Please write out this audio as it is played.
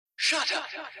Shut up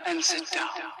and sit down.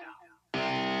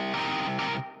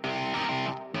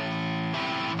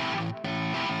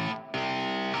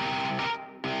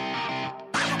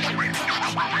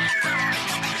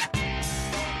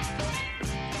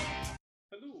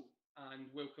 Hello and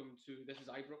welcome to This is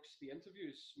Ibrox, the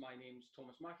interviews. My name's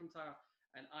Thomas McIntyre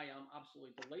and I am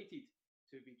absolutely delighted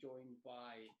to be joined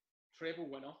by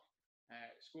treble winner,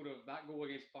 scorer of that goal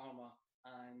against Parma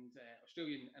and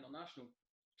Australian international,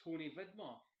 Tony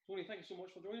Vidmar. Tony, thank you so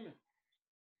much for joining me.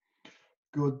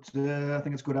 Good. I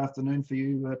think it's good afternoon for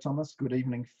you, Thomas. Good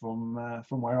evening from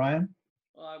where I am.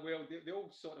 Well, they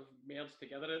all sort of merge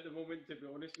together at the moment, to be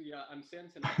honest with you. I'm certain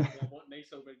it's a lot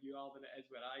nicer where you are than it is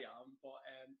where I am. But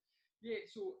yeah,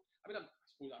 so I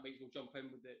suppose I might as well jump in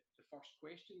with the first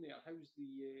question there. How's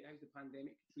the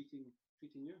pandemic treating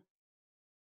you?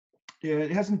 Yeah,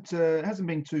 it hasn't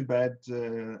been too bad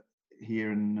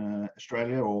here in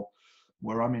Australia or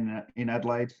where I'm in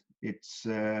Adelaide. It's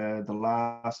the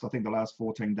last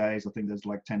 14 days. I think there's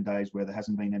like 10 days where there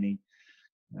hasn't been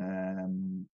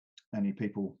any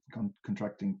people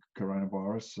contracting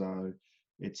coronavirus. So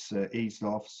it's eased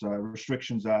off. So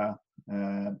restrictions are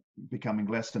becoming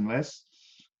less and less.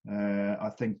 I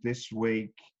think this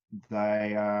week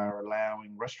they are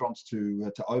allowing restaurants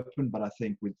to open, but I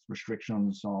think with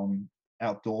restrictions on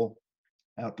outdoor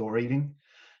eating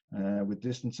with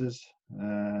distances.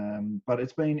 But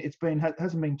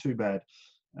hasn't been too bad.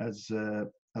 As I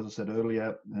said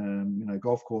earlier,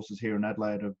 golf courses here in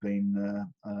Adelaide have been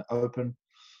open.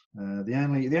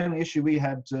 The only issue we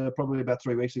had probably about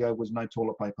 3 weeks ago was no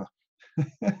toilet paper.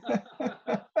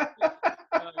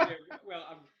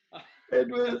 It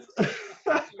was. A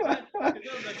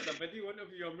video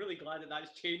interview. I'm really glad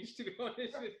that's changed, to be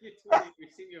honest with you, Tony. We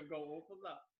seem to have got over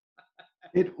that.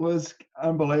 It was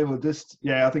unbelievable.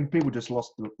 I think people just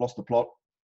lost the plot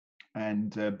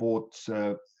and bought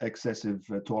excessive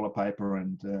toilet paper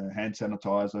and hand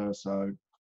sanitizer, so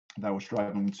they were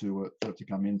struggling to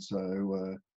come in.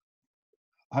 So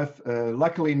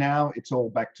luckily now it's all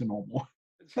back to normal.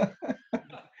 I'm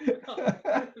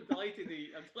delighted to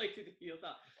hear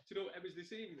that. So, it was the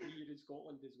same here in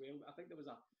Scotland as well. I think there was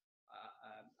a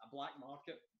black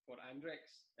market for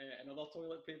Andrex and other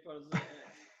toilet papers.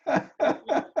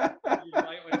 You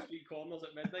buy it on street corners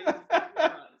at midnight.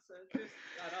 It's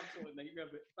an absolute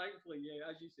nightmare. But thankfully, yeah,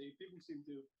 as you say, people seem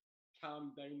to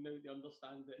calm down now. They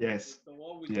understand that there'll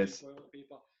always be toilet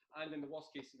paper, and in the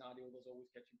worst case scenario, there's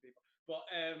always kitchen paper. But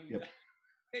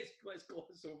let's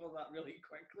gloss over that really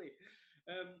quickly.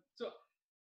 So,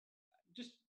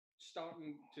 just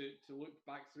starting to look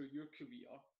back through your career,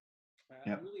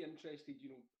 I'm really interested.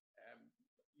 You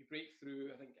break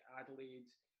through, I think, Adelaide,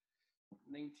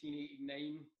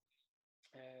 1989,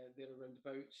 there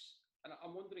roundabouts, and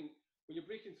I'm wondering, when you're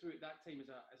breaking through at that time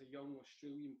as a young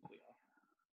Australian player,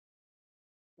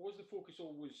 was the focus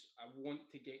always I want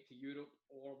to get to Europe,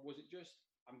 or was it just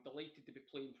I'm delighted to be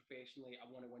playing professionally, I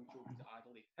want to win trophies at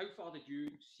Adelaide? How far did you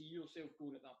see yourself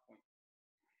going at that point?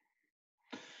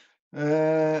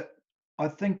 I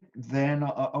think then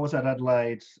I was at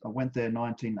Adelaide. I went there in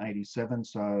 1987,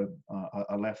 so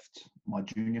I left my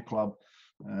junior club.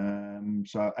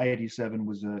 So 87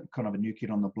 was a kind of a new kid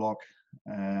on the block,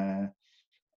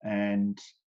 and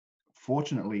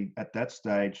fortunately at that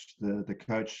stage the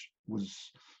coach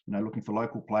was looking for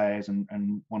local players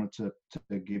and wanted to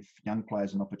give young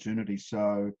players an opportunity.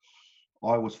 So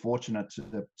I was fortunate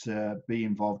to be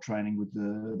involved training with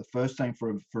the first team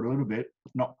for a little bit,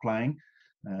 not playing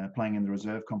in the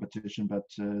reserve competition, but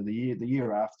the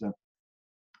year after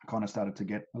kind of started to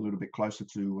get a little bit closer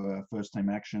to first team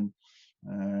action,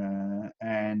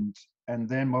 and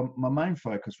then my main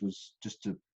focus was just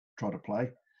to try to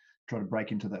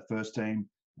break into that first team.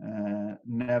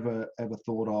 Never ever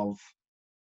thought of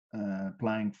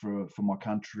playing for my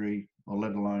country, or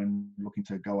let alone looking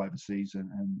to go overseas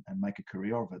and make a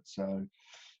career of it. So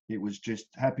it was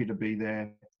just happy to be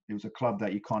there. It was a club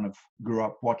that you kind of grew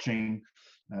up watching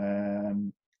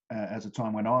as the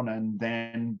time went on, and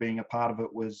then being a part of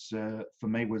it was for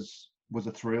me was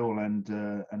a thrill and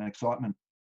an excitement.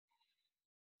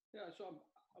 Yeah, so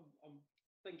I'm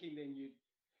thinking then you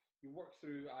work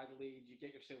through Adelaide, you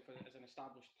get yourself as an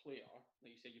established player,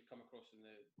 like you said, you've come across in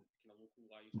the kind of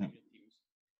localised junior teams.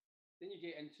 Then you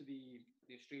get into the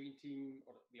Australian team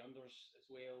or the unders as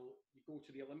well. You go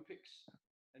to the Olympics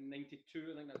in '92,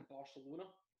 I think that's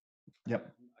Barcelona.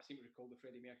 Yep. I seem to recall the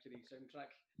Freddie Mercury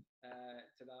soundtrack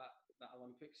to that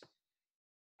Olympics.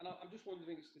 And I'm just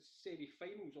wondering, it's the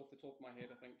semi-finals off the top of my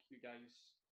head, I think you guys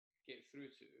get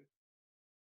through to.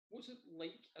 What's it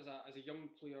like as a young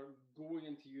player going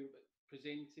into Europe,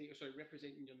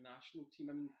 representing your national team?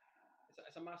 And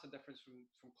it's a massive difference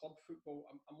from club football.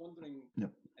 I'm wondering,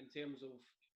 Yep. in terms of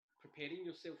preparing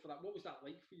yourself for that, what was that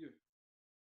like for you?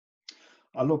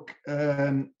 Look,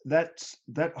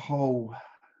 that whole,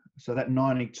 so that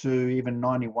 92, even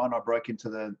 91, I broke into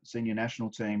the senior national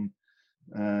team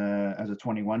as a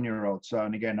 21-year-old. So,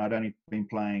 and again, I'd only been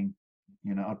playing,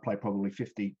 I'd play probably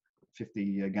 50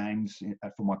 games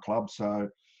for my club. So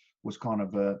was kind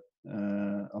of a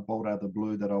bolt out of the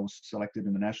blue that I was selected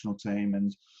in the national team.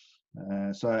 And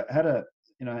so I had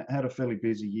a fairly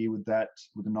busy year with that,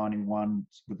 with the 91,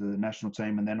 with the national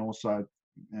team, and then also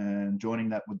joining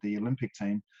that with the Olympic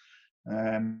team.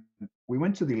 We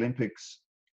went to the Olympics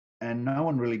and no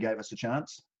one really gave us a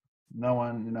chance. No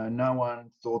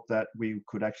one thought that we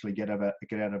could actually get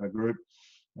out of a group.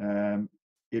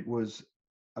 It was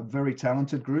a very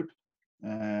talented group.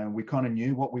 We kind of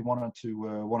knew what we wanted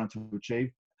to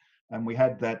achieve, and we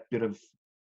had that bit of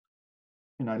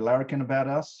larrikin about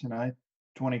us.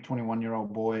 20,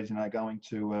 21-year-old boys. Going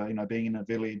to being in a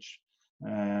village,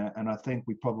 and I think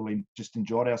we probably just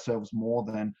enjoyed ourselves more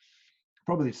than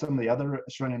probably some of the other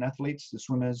Australian athletes, the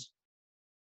swimmers.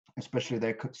 Especially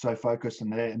they're so focused in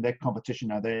their competition.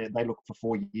 They look for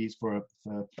 4 years for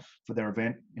their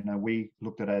event. We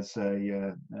looked at it as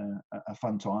a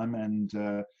fun time, and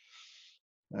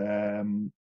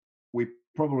we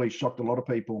probably shocked a lot of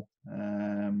people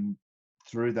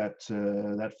through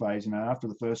that phase. After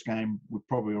the first game, we're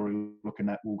probably already looking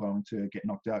at we're going to get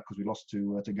knocked out because we lost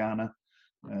to Ghana,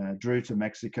 drew to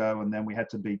Mexico, and then we had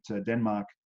to beat Denmark,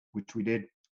 which we did.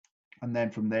 And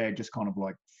then from there, just kind of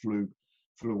like flew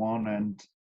on, and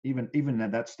even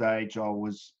at that stage, I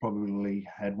was probably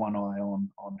had one eye on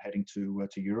heading to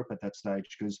Europe at that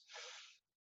stage, because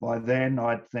by then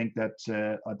I'd think that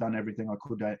I'd done everything I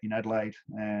could in Adelaide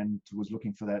and was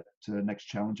looking for that next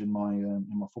challenge in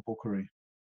my football career.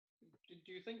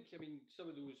 Do you think, some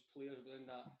of those players within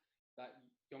that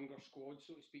younger squad,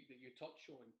 so to speak, that you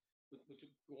touch on, would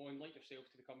go on like yourself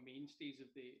to become mainstays of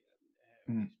the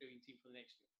Australian team for the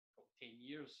next 10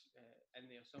 years in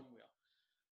there somewhere?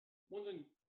 Wondering,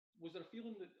 was there a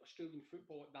feeling that Australian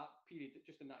football at that period,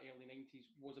 just in that early 90s,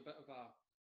 was a bit of a,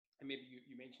 and maybe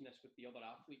you mentioned this with the other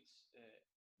athletes,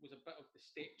 was a bit of the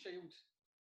stepchild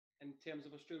in terms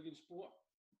of Australian sport?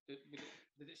 Did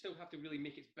it still have to really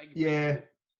make its big?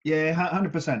 Yeah,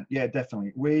 100%. Yeah,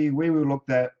 definitely. We were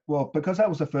looked at, well, because that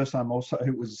was the first time also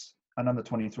it was an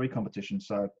under-23 competition.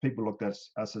 So people looked at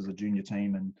us as a junior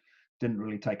team and didn't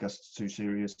really take us too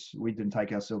serious. We didn't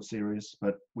take ourselves serious,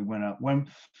 but we went out. When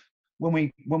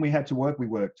we had to work, we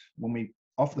worked. When we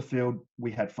off the field,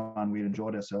 we had fun. We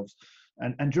enjoyed ourselves.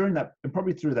 And during that, and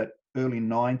probably through that early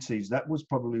 90s, that was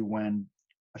probably when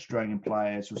Australian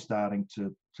players were starting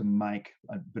to make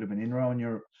a bit of an inroad in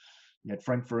Europe. You had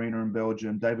Frank Farina in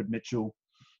Belgium, David Mitchell,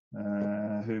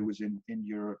 who was in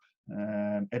Europe,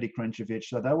 Eddie Krenčević.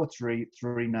 So there were three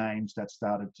names that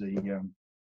started to,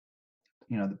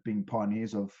 being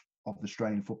pioneers of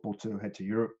Australian football to head to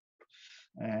Europe.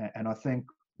 And I think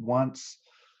once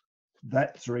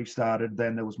that three started,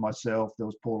 then there was myself, there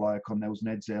was Paul Iacon, there was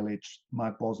Ned Zelic,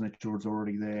 Mark Bosnich was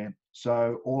already there.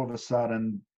 So all of a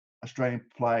sudden, Australian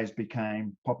players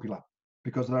became popular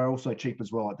because they're also cheap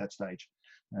as well at that stage.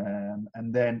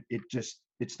 And then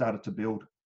it started to build.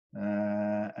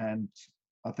 And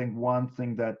I think one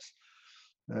thing that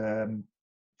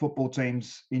football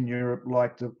teams in Europe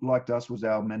liked us was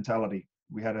our mentality.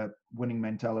 We had a winning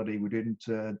mentality. We didn't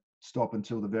stop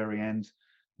until the very end.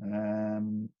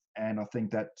 And I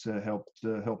think that helped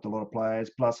a lot of players.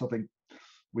 Plus, I think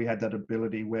we had that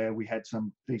ability where we had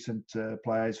some decent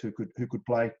players who could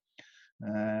play.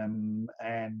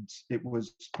 And it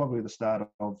was probably the start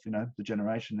of the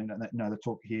generation. The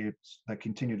talk here, they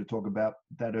continue to talk about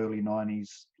that early 90s,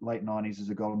 late 90s as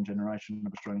a golden generation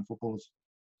of Australian footballers.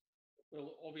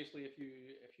 Well, obviously, if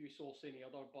you source any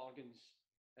other bargains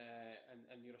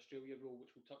in your Australia role,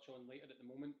 which we'll touch on later at the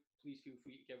moment, please feel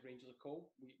free to give Rangers a call.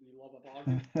 We love a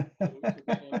bargain. so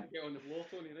get on the blower,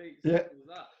 Tony, right? So yeah.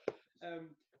 That.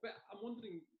 But I'm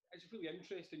wondering, it's really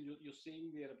interesting you're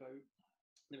saying there about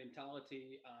the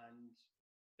mentality and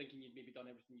thinking you'd maybe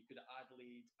done everything you could at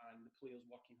Adelaide and the players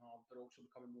working hard, but also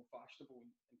becoming more fashionable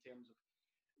in terms of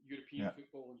European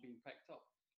football and being picked up.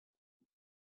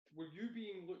 Were you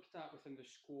being looked at within the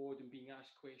squad and being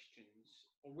asked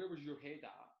questions, or where was your head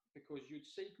at? Because you'd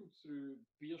cycled through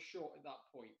Beerschot at that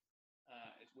point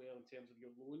as well in terms of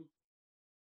your loan.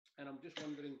 And I'm just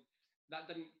wondering, that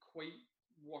didn't quite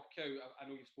work out. I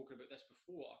know you've spoken about this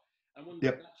before. I wonder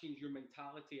if that changed your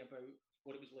mentality about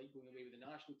what it was like going away with the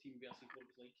national team versus what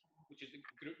it was like, which is the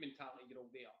group mentality, you're all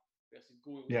there, versus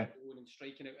going away alone and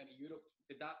striking out into Europe.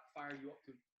 Did that fire you up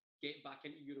to get back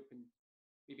into Europe and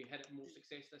maybe had more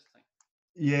success this time?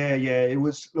 Yeah. It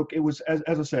was, look, it was,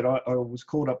 as I said, I was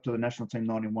called up to the national team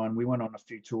 91. We went on a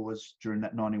few tours during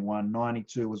that 91,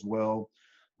 92 as well.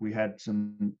 We had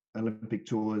some Olympic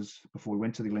tours before we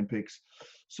went to the Olympics.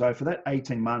 So for that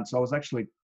 18 months, I was actually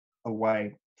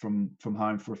away from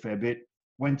home for a fair bit.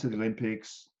 Went to the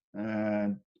Olympics,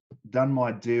 done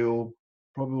my deal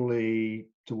probably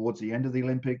towards the end of the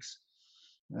Olympics.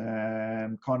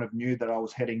 Kind of knew that I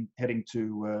was heading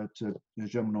to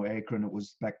Germinal Akron. It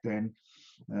was back then.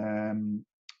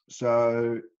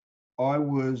 So I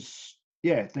was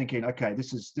thinking, okay,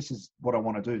 this is what I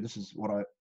want to do. This is what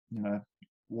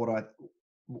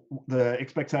the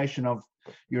expectation of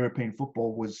European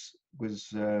football was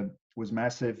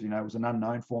massive. It was an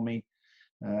unknown for me.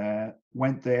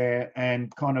 Went there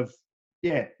and kind of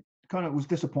was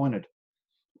disappointed.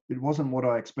 It wasn't what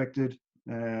I expected.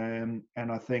 And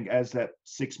I think as that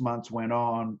 6 months went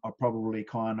on, I probably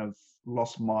kind of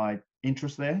lost my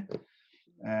interest there,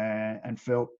 and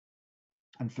felt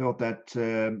that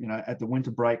at the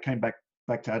winter break, came back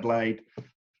to Adelaide,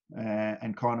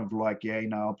 and kind of like, I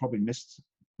probably missed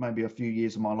maybe a few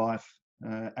years of my life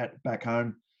back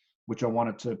home, which I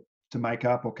wanted to make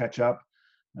up or catch up.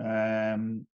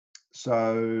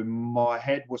 So my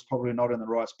head was probably not in the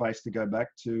right space to go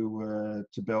back to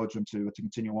Belgium to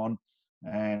continue on.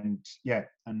 And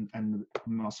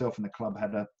myself and the club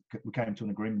we came to an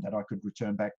agreement that I could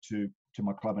return back to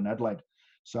my club in Adelaide.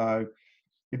 So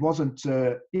it wasn't,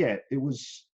 it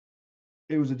was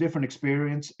a different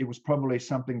experience. It was probably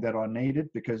something that I needed,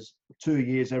 because 2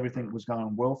 years, everything was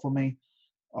going well for me.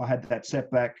 I had that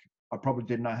setback. I probably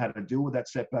didn't know how to deal with that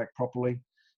setback properly.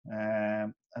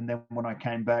 And then when I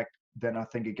came back, then I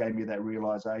think it gave me that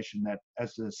realization that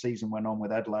as the season went on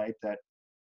with Adelaide, that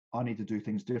I need to do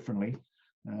things differently.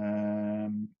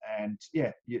 You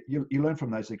learn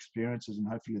from those experiences, and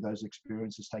hopefully those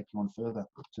experiences take you on further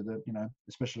to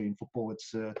especially in football,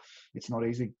 it's not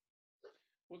easy.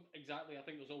 Well, exactly. I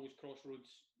think there's always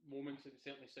crossroads moments. It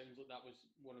certainly sounds like that was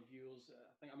one of yours. I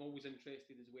think I'm always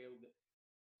interested as well, that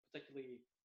particularly,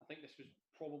 I think this was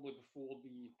probably before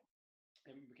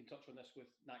and we can touch on this with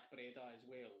NAC Breda as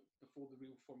well, before the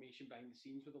real formation behind the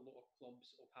scenes with a lot of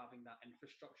clubs, of having that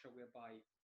infrastructure whereby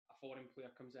a foreign player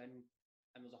comes in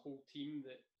and there's a whole team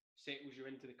that settles you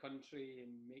into the country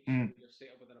and makes sure you're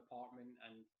set up with an apartment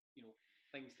and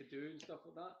things to do and stuff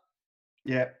like that.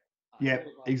 Yeah,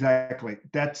 exactly.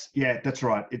 That's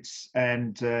right. It's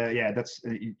that's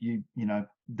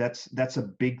a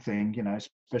big thing,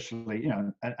 especially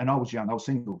and I was young, I was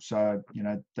single, so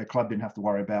the club didn't have to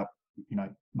worry about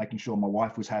making sure my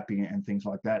wife was happy and things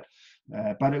like that.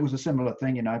 But it was a similar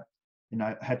thing,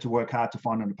 had to work hard to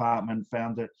find an apartment,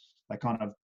 found it. They kind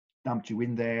of dumped you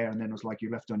in there, and then it was like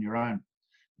you're left on your own.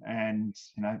 And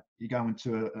you go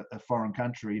into a foreign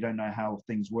country, you don't know how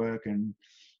things work and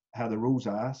how the rules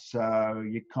are, so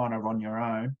you're kind of on your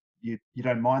own. You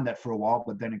don't mind that for a while,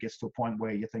 but then it gets to a point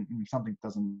where you think something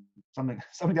doesn't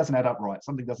add up right.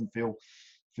 Something doesn't feel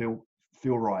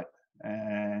right.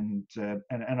 And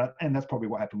that's probably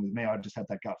what happened with me. I just had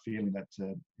that gut feeling that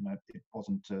it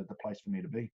wasn't the place for me to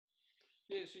be.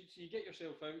 Yeah, so you get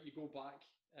yourself out, you go back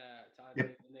to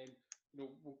Adelaide, and then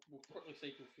we'll quickly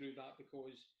cycle through that,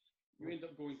 because you end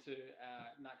up going to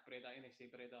NAC Breda,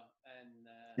 NSA Breda, and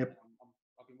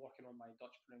I've been working on my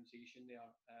Dutch pronunciation there,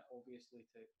 obviously,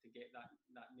 to get that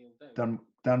nailed down.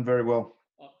 Done very well.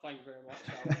 Thank you very much.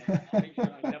 I'll make sure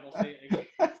I never say it again.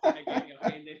 Again, you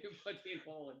offend anybody in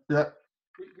Holland. Yeah.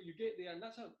 But you get there, and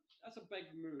that's a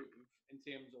big move in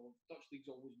terms of Dutch league's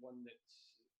always one that's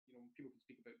people can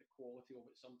speak about the quality of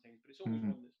it sometimes, but it's always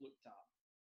one that's looked at.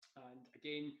 And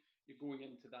again, you're going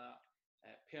into that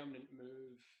permanent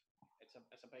move. It's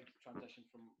a big transition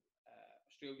from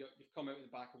Australia. You've come out of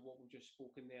the back of what we've just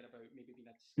spoken there about, maybe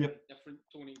being a different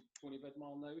Tony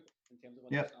Vidmar now in terms of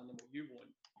understanding what you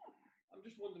want. I'm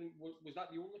just wondering, was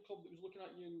that the only club that was looking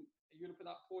at you in Europe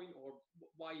at that point, or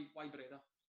why Breda?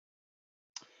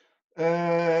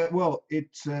 Well,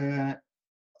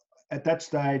 at that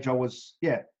stage I was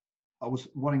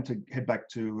wanting to head back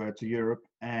to Europe,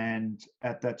 and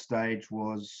at that stage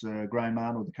was Graham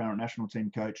Arnold, the current national team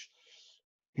coach.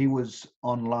 He was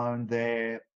on loan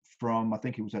there from, I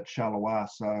think he was at Charleroi,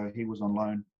 so he was on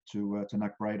loan to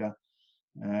NAC Breda,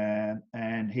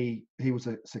 and he was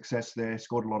a success there,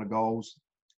 scored a lot of goals,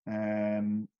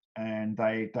 and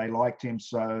they liked him,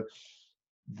 so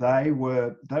they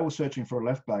were searching for a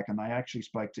left back, and they actually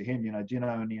spoke to him. Do you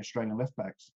know any Australian left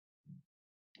backs?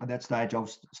 At that stage, I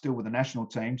was still with the national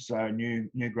team, so knew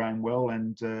Graham well,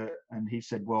 and he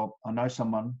said, "Well, I know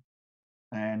someone,"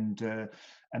 and the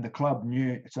club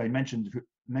knew. So he mentioned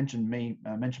mentioned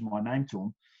my name to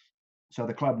him. So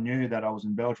the club knew that I was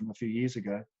in Belgium a few years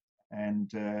ago, and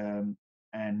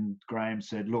Graham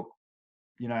said, "Look,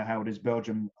 you know how it is,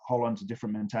 Belgium, Holland's a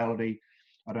different mentality.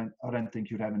 I don't think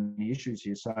you'd have any issues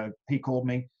here." So he called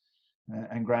me,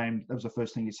 and Graham, that was the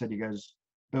first thing he said. He goes,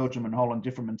 "Belgium and Holland,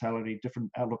 different mentality,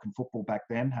 different outlook in football back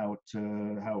then, how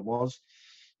it was."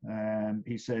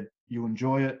 He said, "You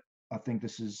enjoy it. I think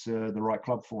this is the right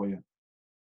club for you."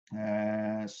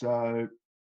 So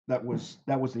that was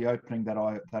the opening that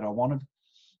I wanted,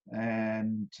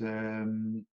 and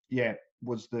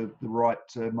was the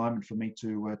right moment for me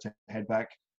to head back.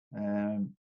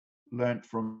 Learned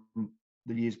from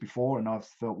the years before, and I've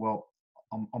felt, well,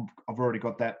 I've already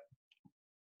got that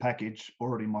package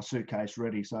already in my suitcase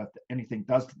ready. So if anything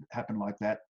does happen like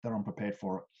that, then I'm prepared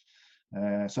for it.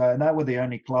 So and that were the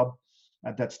only club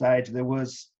at that stage. There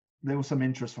was some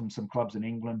interest from some clubs in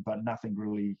England, but nothing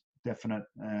really definite.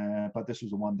 But this was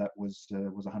the one that was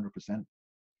 100%.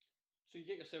 So you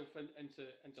get yourself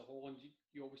into Holland.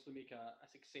 You obviously make a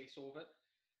success of it,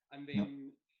 and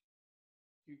then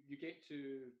you get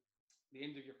to the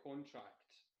end of your contract,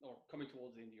 or coming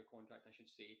towards the end of your contract, I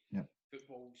should say. Yep.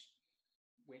 Football's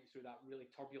went through that really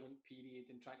turbulent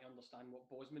period and trying to understand what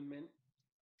Bosman meant.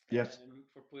 Yes.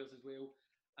 For players as well.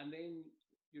 And then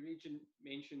your agent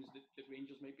mentions that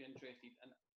Rangers might be interested,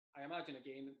 and I imagine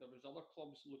again that there was other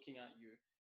clubs looking at you.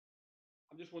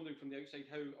 I'm just wondering from the outside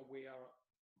how aware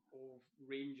of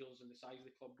Rangers and the size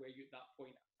of the club were you at that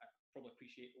point. I probably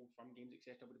appreciate Old Firm games,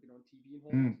 etc., would have been on TV in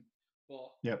Holland.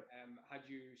 But had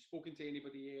you spoken to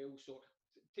anybody else, or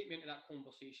take me into that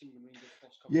conversation when Rangers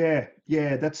first come?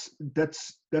 Yeah,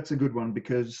 that's a good one,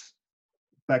 because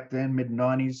back then,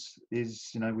 mid-90s,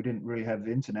 we didn't really have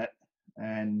the internet,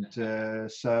 and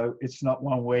so it's not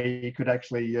one where you could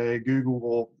actually Google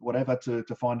or whatever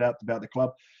to find out about the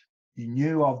club. You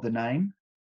knew of the name,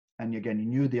 and again, you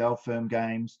knew the Old Firm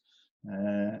games,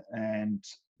 and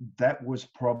that was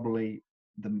probably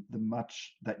the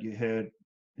much that you heard,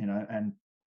 and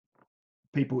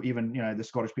people, even the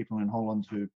Scottish people in Holland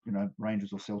who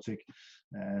Rangers or Celtic,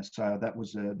 so that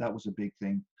was a big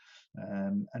thing.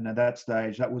 And at that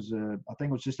stage, that was I think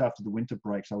it was just after the winter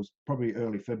break, so it was probably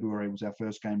early February was our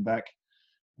first game back,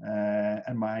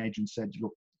 and my agent said,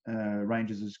 "Look,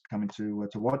 Rangers is coming to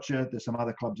watch you. There's some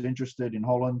other clubs interested in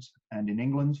Holland and in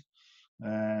England."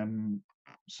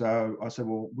 So I said,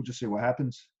 "Well, we'll just see what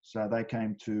happens." So they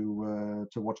came to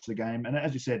watch the game, and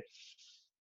as you said,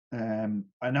 and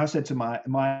I said to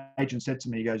my agent said to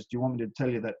me, he goes, "Do you want me to tell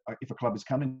you that if a club is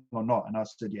coming or not?" And I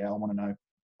said, "Yeah, I want to know.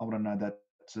 I want to know that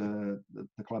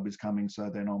the club is coming, so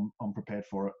then I'm prepared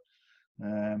for it."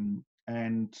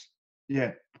 And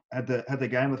yeah, had the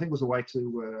game. I think it was away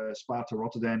to Sparta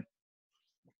Rotterdam,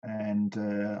 and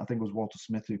I think it was Walter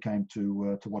Smith who came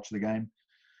to watch the game.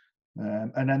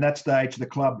 And at that stage, the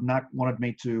club wanted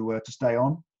me to stay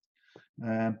on,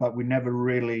 but we never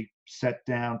really sat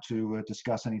down to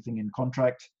discuss anything in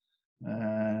contract.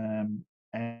 And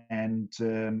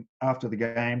after the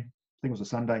game, I think it was a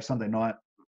Sunday night,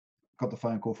 got the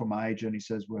phone call from my agent. He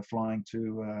says, "We're flying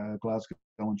to Glasgow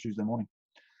on Tuesday morning."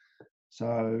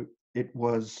 So it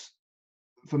was,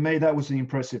 for me, that was the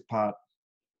impressive part,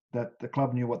 that the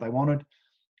club knew what they wanted,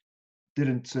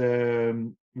 didn't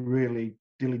really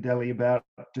dilly-dally about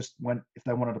it, just went, if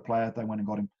they wanted a player, they went and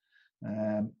got him.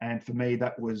 And for me,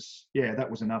 that was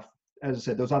enough. As I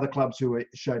said, there was other clubs who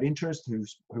showed interest, who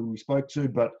we spoke to,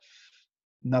 but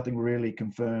nothing really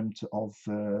confirmed of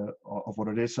what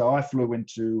it is. So I flew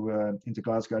into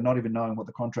Glasgow, not even knowing what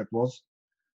the contract was,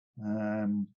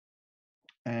 and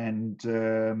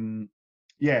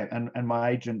my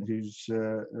agent, who's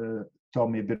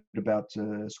told me a bit about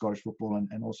Scottish football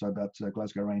and also about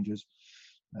Glasgow Rangers.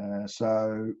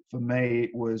 So for me,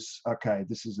 it was okay.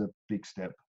 This is a big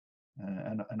step,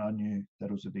 and I knew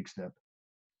that it was a big step.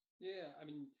 Yeah, I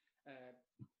mean,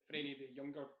 for any of the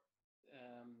younger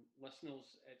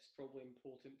listeners, it's probably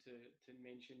important to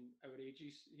mention our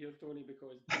ages here, Tony,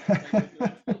 because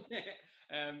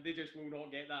they just will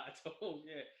not get that at all.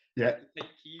 Yeah.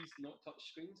 Type keys, not touch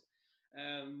screens.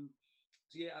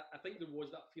 So yeah, I think there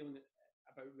was that feeling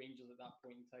about Rangers at that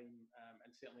point in time,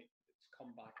 and certainly it's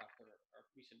come back after our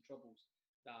recent troubles,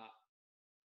 that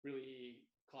really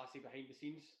classy behind the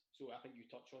scenes. So I think you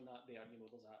touch on that there.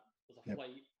 There's a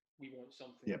flight. We want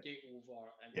something, get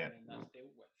over, and then that's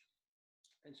dealt with.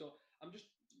 And so I'm just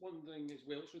wondering as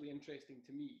well, it's really interesting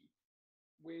to me,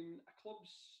 when a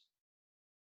club's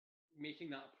making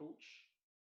that approach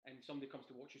and somebody comes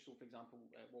to watch you, so for example,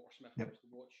 Walter Smith comes to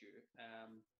watch you,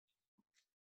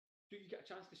 do you get a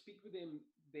chance to speak with them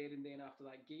there and then after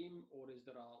that game, or is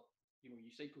there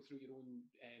you cycle through your own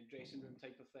dressing room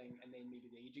type of thing, and then maybe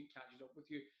the agent catches up with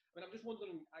you. I mean, I'm just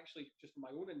wondering, actually, just for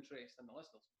my own interest and the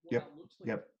listeners, what that looks like.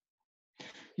 Yep.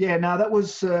 Yeah, no, that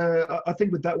was, I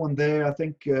think with that one there, I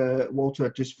think Walter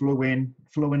just flew in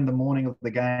the morning of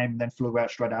the game, then flew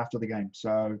out straight after the game.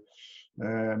 So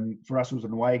for us, it was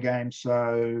an away game.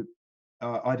 So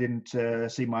I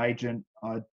didn't see my agent.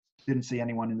 I didn't see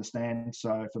anyone in the stand.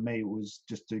 So for me, it was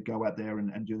just to go out there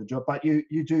and do the job. But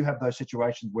you do have those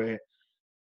situations where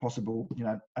possible,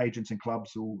 agents and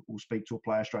clubs will speak to a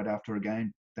player straight after a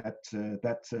game. That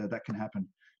can happen.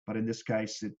 But in this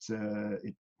case,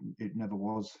 it never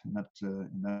was in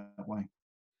that way.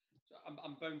 So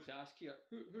I'm bound to ask here,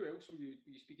 who else were you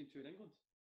speaking to in England?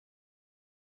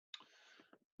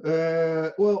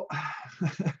 Well,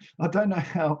 I don't know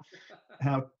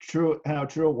how true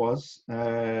it was.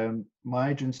 My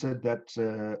agent said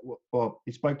that well,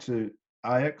 he spoke to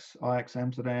Ajax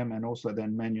Amsterdam, and also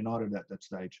then Man United at that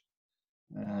stage.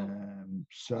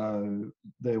 So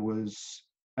there was,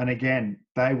 and again,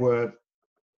 they were,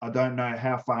 I don't know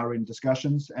how far in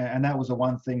discussions, and that was the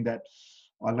one thing that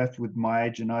I left with my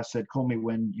agent. I said, call me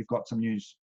when you've got some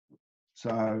news.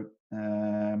 So,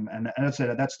 and I said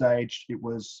at that stage, it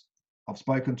was, I've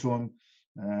spoken to them.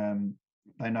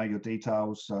 They know your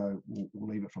details, so we'll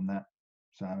leave it from that.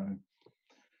 So,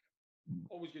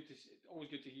 always good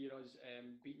to hear us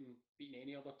beating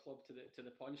any other club to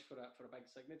the punch for a big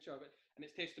signature. And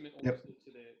it's testament obviously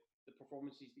to the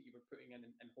performances that you were putting in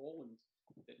Holland,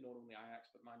 that not only Ajax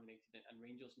but Man United and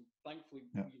Rangers, and thankfully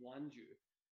we land you.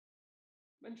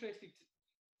 I'm interested.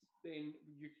 Then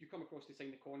you come across to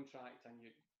sign the contract, and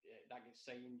that gets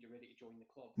signed. You're ready to join the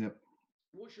club. Yep.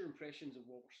 What's your impressions of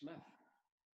Walter Smith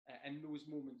in those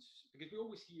moments? Because we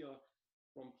always hear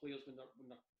from players when they're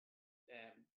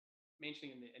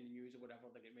mentioning in the news or whatever,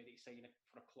 they're getting ready to sign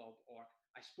for a club, or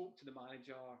I spoke to the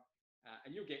manager,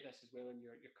 and you'll get this as well in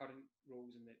your current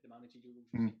roles and the managerial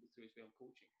roles you cycle through as well in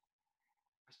coaching.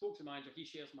 I spoke to the manager, he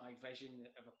shares my vision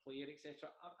of a player, etc.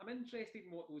 I'm interested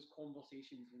in what those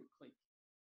conversations look like.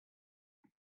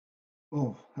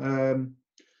 Oh,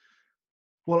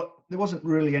 well, there wasn't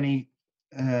really any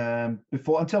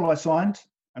before until I signed.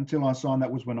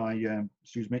 That was when I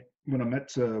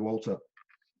met Walter,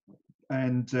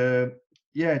 and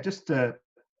there's just I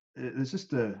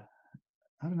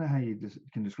don't know how you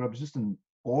can describe. It's just an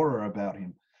aura about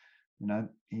him.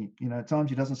 At times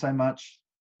he doesn't say much,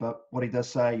 but what he does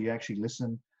say, you actually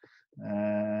listen.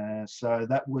 So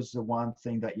that was the one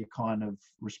thing that you kind of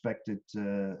respected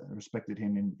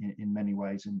him in many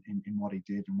ways in what he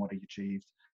did and what he achieved.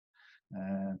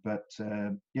 But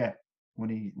when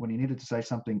he needed to say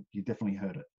something, you definitely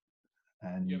heard it.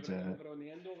 And you ever on the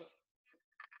end of it?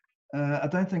 I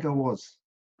don't think I was.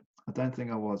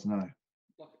 No.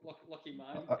 Lucky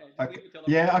man.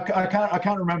 I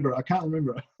can't remember.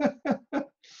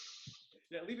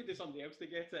 Yeah, leave it to somebody else to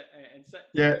get it and sit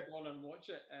on and watch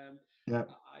it.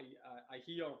 I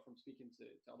hear from speaking to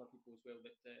other people as well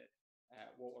that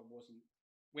Walter wasn't,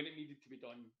 when it needed to be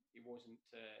done, he wasn't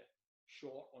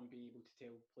short on being able to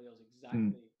tell players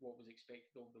exactly what was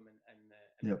expected of them in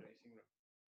the dressing room.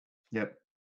 Yep.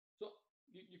 So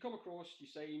you come across, you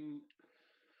sign,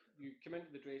 you come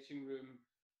into the dressing room.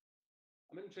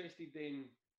 I'm interested then,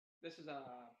 this is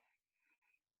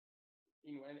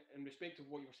in respect of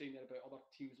what you were saying there about other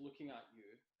teams looking at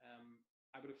you,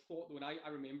 I would have thought, when I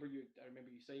remember you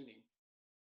signing,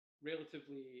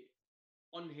 relatively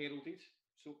unheralded,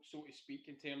 so to speak,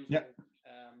 in terms of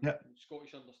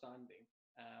Scottish understanding.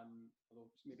 Although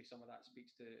maybe some of that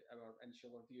speaks to our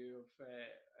insular view of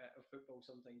football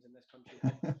sometimes in this country.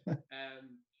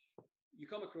 You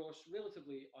come across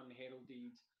relatively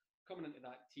unheralded, coming into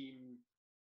that team.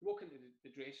 Walk into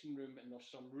the dressing room, and there's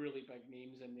some really big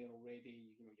names in there already.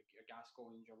 You've got your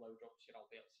Gascoignes, your Laudrups, your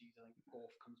Albertses. I think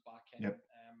Gough comes back in a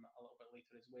little bit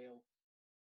later as well.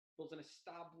 There's an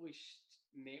established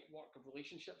network of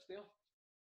relationships there.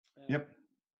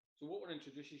 So Walter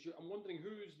introduces you. I'm wondering,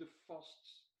 who's the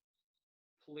first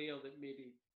player that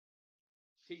maybe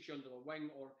takes you under the wing,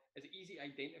 or is it easy to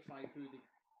identify who the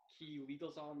key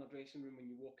leaders are in the dressing room when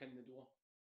you walk in the door?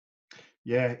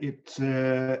 Yeah, it's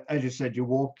as you said, you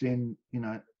walked in,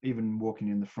 even walking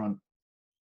in the front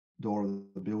door of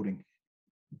the building,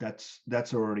 that's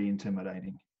already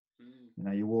intimidating.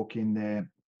 You walk in there,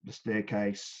 the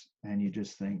staircase, and you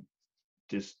just think,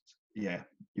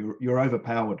 you're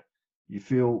overpowered. You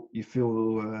feel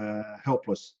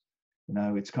helpless.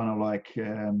 It's kind of like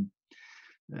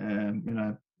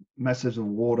masses of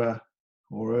water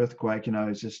or earthquake.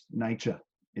 It's just nature.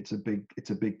 It's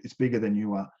bigger than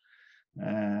you are.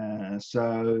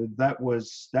 So that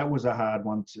was a hard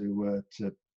one to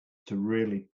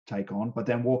really take on. But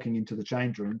then walking into the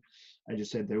change room, as you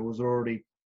said, there was already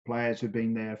players who'd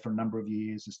been there for a number of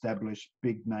years, established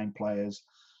big name players.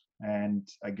 And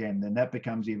again, then that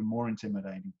becomes even more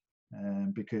intimidating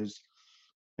because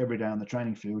every day on the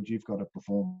training field, you've got to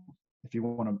perform. If you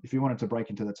wanted to break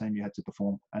into the team, you had to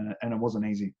perform, and it wasn't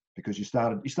easy because you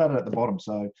started at the bottom,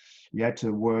 so you had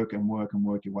to work and work and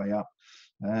work your way up.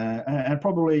 And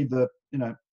probably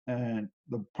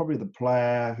probably the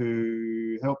player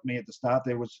who helped me at the start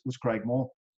there was Craig Moore.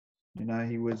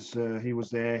 He was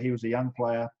there. He was a young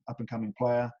player, up and coming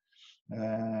player,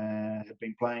 had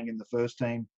been playing in the first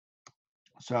team,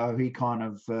 so he kind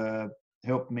of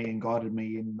helped me and guided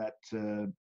me in that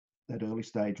early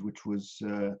stage, which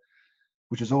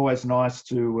is always nice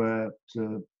to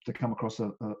come across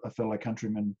a fellow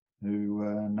countryman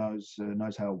who knows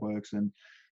how it works. And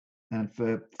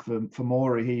for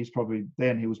Maury, he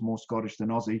was more Scottish than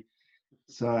Aussie,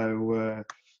 so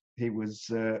he was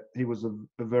a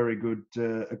very good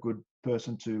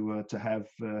person to have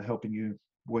helping you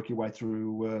work your way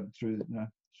through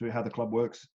how the club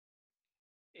works.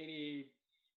 Any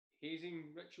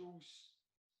hazing rituals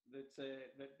that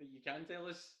you can tell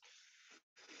us?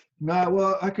 No,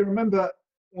 well, I can remember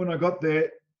when I got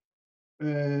there.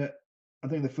 I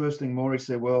think the first thing Maury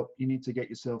said, well, you need to get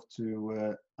yourself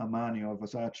to Armani or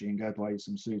Versace and go buy you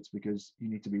some suits because you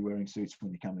need to be wearing suits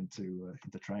when you come into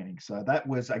training. So I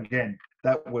was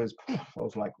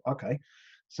like, okay.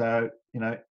 So,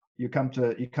 you come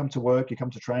to work, you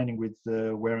come to training with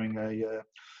wearing a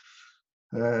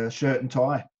shirt and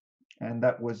tie. And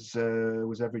that was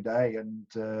every day. And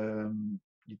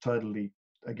you totally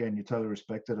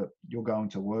respected it. You're going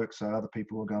to work, so other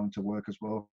people are going to work as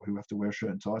well who have to wear a shirt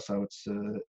and tie. So it's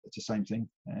the same thing.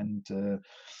 And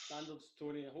standards,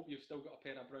 Tony. I hope you've still got a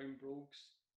pair of brown brogues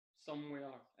somewhere in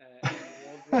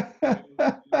the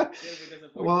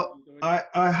wardrobe. Well,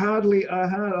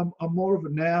 I'm more of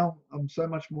it now. I'm so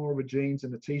much more of a jeans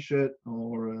and a t-shirt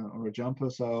or a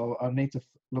jumper. So I need to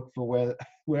look for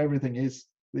where everything is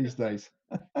these days.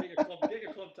 Get your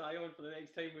club tie on for the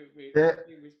next time we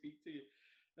speak to you.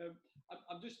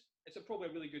 It's probably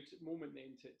a really good moment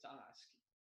then to ask,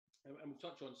 and we'll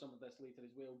touch on some of this later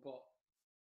as well, but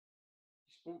you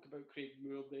spoke about Craig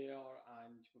Moore there,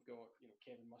 and we've got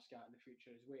Kevin Muscat in the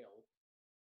future as well.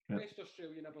 Yep. West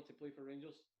Australian ever to play for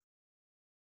Rangers?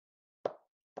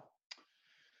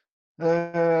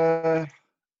 I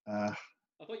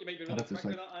thought you might be really quick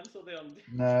with that answer there.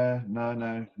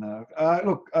 No.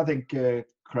 Look, I think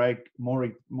Craig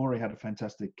Maury had a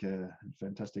fantastic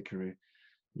career.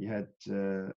 He had,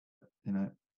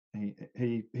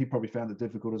 he probably found it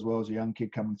difficult as well as a young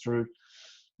kid coming through.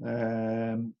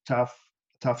 Tough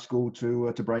school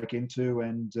to break into,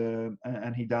 and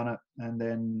he done it, and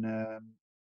then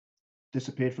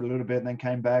disappeared for a little bit, and then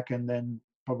came back, and then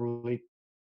probably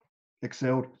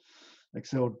excelled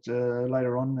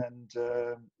later on, and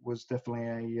was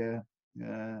definitely a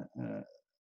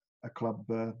club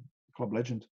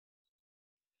legend.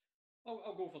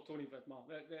 I'll go for Tony Vidmar.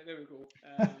 There we go.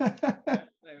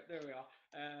 There we are.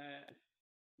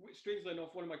 Strangely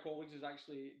enough, one of my colleagues is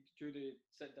actually due to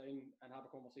sit down and have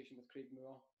a conversation with Craig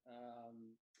Moore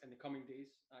in the coming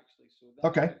days, actually. So that's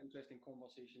an interesting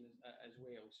conversation as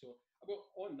well. So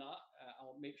on that,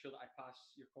 I'll make sure that I pass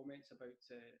your comments about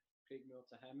Craig Moore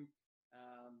to him.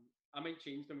 I might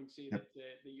change them and say that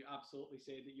you absolutely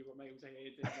said that you were miles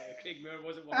ahead and Craig Moore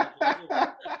wasn't one of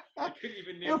the I couldn't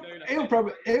even nail down.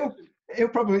 He'll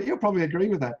probably agree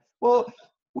with that. Well,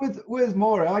 with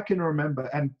Maury, I can remember,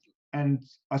 and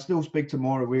I still speak to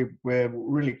Maury. We're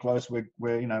really close. We're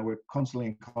constantly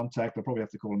in contact. I'll probably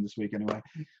have to call him this week anyway.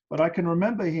 But I can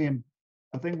remember him.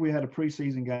 I think we had a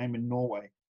pre-season game in Norway,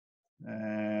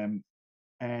 and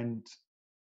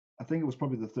I think it was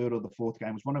probably the third or the fourth game.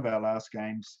 It was one of our last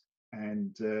games,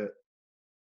 and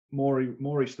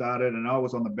Maury started, and I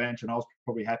was on the bench, and I was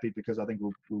probably happy because I think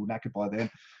we were knackered by then.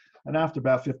 And after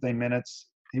about 15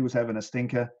 minutes, he was having a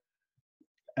stinker,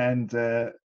 and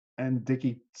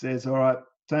Dickie says, "All right,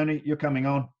 Tony, you're coming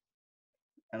on."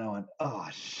 And I went, "Oh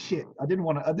shit! I didn't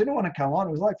want to come on.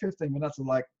 It was like 15 minutes of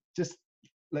like just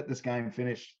let this game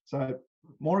finish." So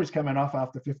Maury's coming off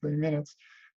after 15 minutes.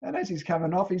 And as he's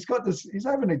coming off, he's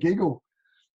having a giggle.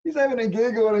 He's having a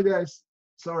giggle, and he goes,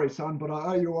 "Sorry, son, but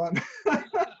I owe you one."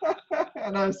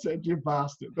 And I said, "You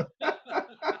bastard." One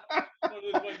of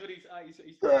those ones where he's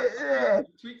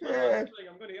tweaked my last thing.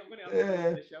 I'm going to have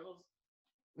the shivers.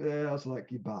 Yeah, I was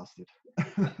like, "You bastard."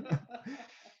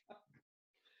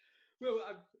 Well,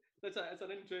 that's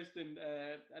an interesting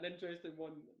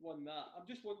one. That I'm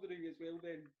just wondering as well.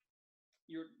 Then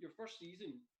your first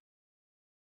season,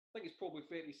 I think it's probably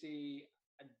fair to say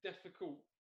a difficult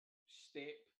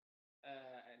step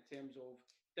in terms of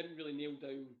didn't really nail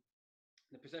down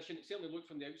the position. It certainly looked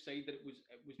from the outside that it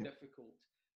was difficult.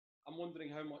 I'm wondering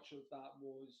how much of that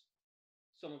was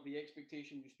some of the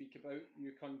expectation you speak about,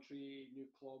 new country, new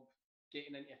club,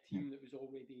 getting into a team that was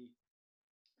already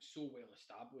so well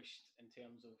established in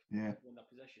terms of their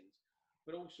positions,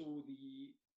 but also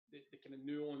the kind of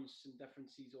nuance and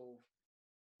differences of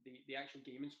the actual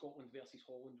game in Scotland versus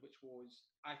Holland, which was,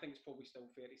 I think it's probably still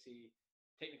fair to say,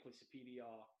 technically superior,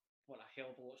 but a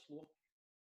hell of a lot slower.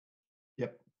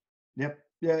 Yep.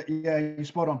 Yeah, you're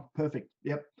spot on. Perfect.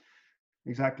 Yep.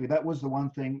 Exactly. That was the one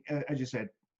thing, as you said,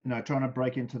 trying to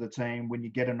break into the team when you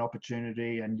get an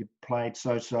opportunity and you played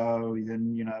so-so,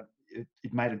 then,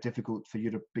 it made it difficult for you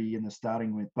to be in the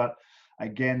starting with. But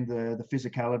again, the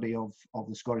physicality of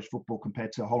the Scottish football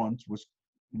compared to Holland was,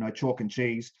 chalk and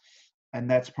cheese. And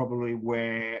that's probably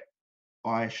where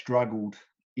I struggled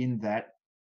in that,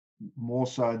 more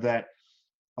so that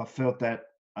I felt that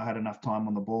I had enough time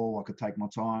on the ball, I could take my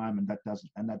time, and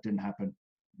that didn't happen.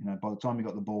 By the time you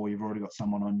got the ball, you've already got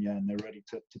someone on you and they're ready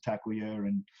to tackle you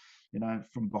and,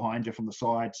 from behind you, from the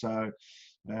side. So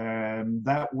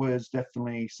that was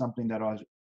definitely something that I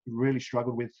really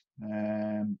struggled with.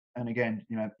 And again,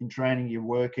 in training, you're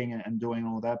working and doing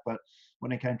all that. But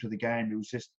when it came to the game, it was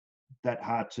just that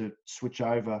hard to switch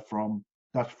over from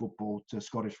Dutch football to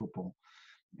Scottish football.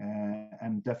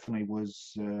 And definitely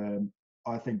was,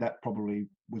 I think that probably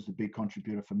was the big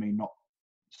contributor for me not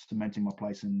cementing my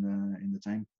place in the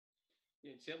team.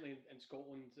 Yeah, certainly in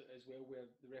Scotland as well, where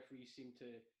the referees seem to,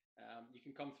 you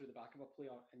can come through the back of a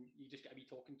player and you just get a wee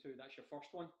talking to. That's your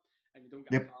first one, and you don't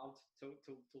get a card till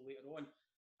later on.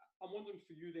 I'm wondering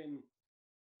for you then,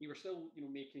 you were still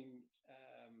making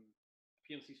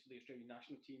appearances for the Australian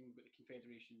national team with the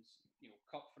Confederations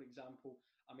Cup, for example.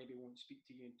 I maybe won't speak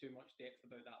to you in too much depth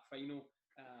about that final.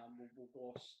 We'll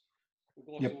gloss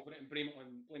over it and blame it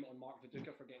on Mark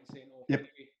Viduka for getting sent off. Yep.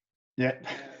 Anyway. Yeah.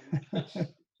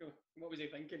 What was he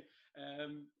thinking?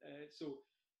 So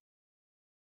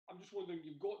I'm just wondering,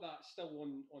 you've got that still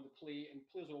on the plate, and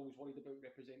players are always worried about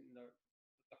representing their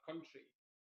country.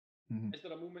 Mm-hmm. Is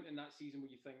there a moment in that season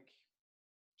where you think,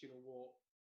 do you know what,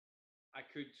 I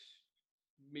could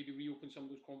maybe reopen some of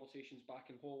those conversations back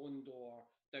in Holland or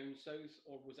down south,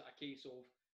 or was it a case of,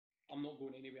 I'm not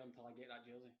going anywhere until I get that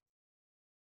jersey?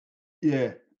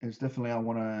 Yeah, it's definitely I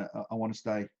want to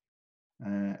stay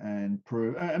and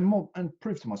prove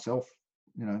to myself,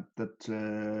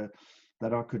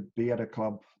 that I could be at a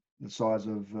club the size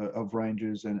of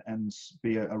Rangers and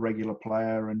be a regular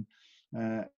player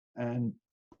and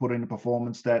put in a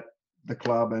performance that the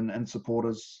club and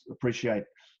supporters appreciate.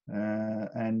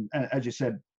 And as you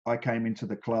said, I came into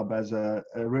the club as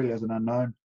really as an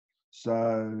unknown,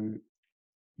 so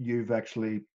you've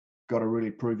actually got to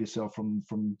really prove yourself from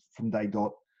day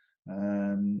dot.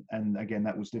 And again,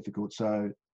 that was difficult.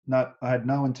 So no, I had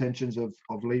no intentions of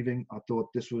leaving. I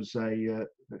thought this was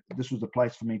the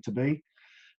place for me to be,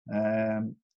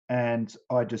 and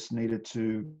I just needed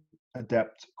to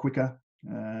adapt quicker.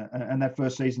 And that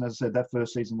first season, as I said,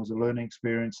 was a learning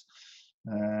experience.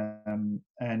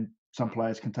 And some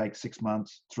players can take 6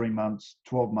 months, 3 months,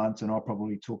 12 months, and I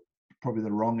probably took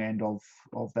the wrong end of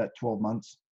that 12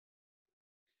 months.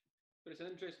 But it's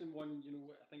an interesting one,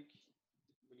 I think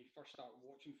when you first start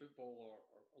watching football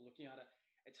or looking at it,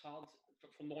 it's hard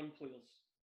for non-players,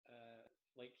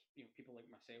 like people like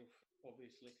myself,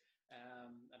 obviously.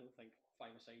 I don't think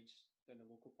five-a-sides down the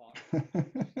local park.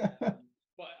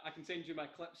 But I can send you my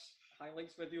clips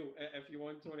highlights video if you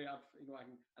want, Tony. I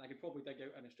can probably dig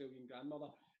out an Australian grandmother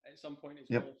at some point as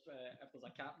well if there's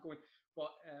a cap going.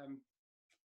 But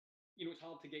it's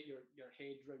hard to get your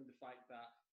head around the fact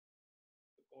that,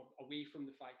 or away from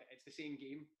the fact that it's the same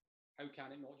game. How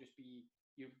can it not just be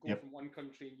you go from one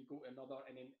country and you go to another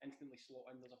and then instantly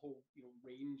slot in? There's a whole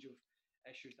range of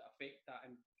issues that affect that,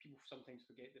 and people sometimes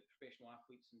forget that professional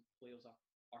athletes and players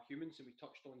are humans. And we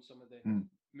touched on some of the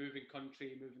moving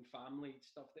country, moving family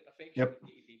stuff that affects you on a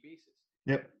day-to-day basis.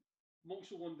 I'm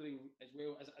also wondering as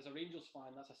well, as a Rangers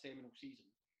fan, that's a seminal season,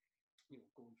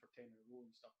 going for 10 in a row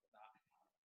and stuff like that.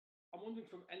 I'm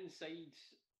wondering from inside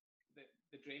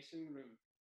the dressing room,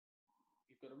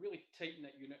 you've got a really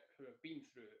tight-knit unit who have been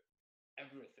through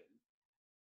everything,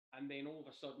 and then all of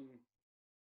a sudden,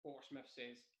 Walter Smith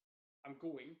says, I'm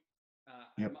going.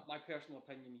 My personal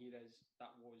opinion here is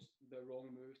that was the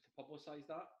wrong move to publicise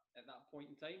that at that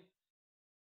point in time.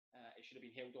 It should have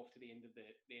been held off to the end of the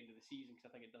season, because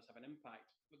I think it does have an impact.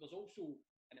 But there's also,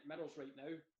 and it mirrors right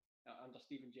now, under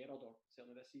Steven Gerrard, or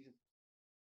certainly this season,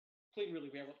 playing really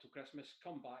well up till Christmas,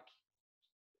 come back,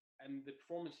 and the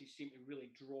performances seem to really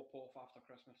drop off after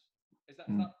Christmas. Is that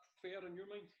fair in your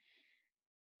mind?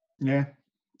 Yeah.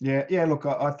 Look,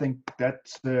 I think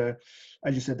that's,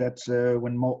 as you said, that's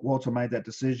when Walter made that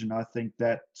decision. I think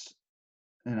that,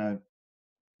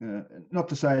 not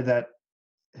to say that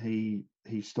he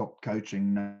stopped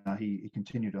coaching. No, he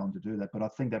continued on to do that, but I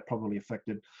think that probably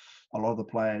affected a lot of the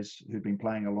players who'd been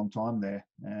playing a long time there,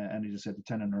 and he just said the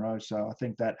 10 in a row. So I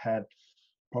think that had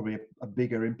probably a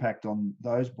bigger impact on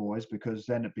those boys, because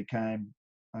then it became,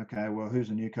 okay, well, who's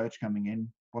a new coach coming in?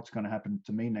 What's going to happen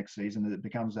to me next season? It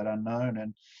becomes that unknown,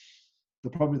 and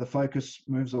probably the focus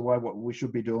moves away what we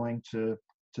should be doing to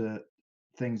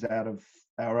things out of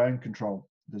our own control.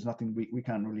 There's nothing we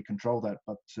can't really control that,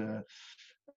 but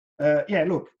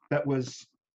look, that was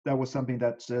something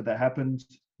that happened,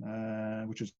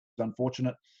 which was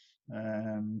unfortunate.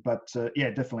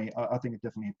 Definitely, I think it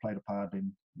definitely played a part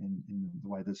in the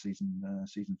way the season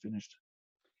finished.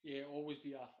 Yeah, always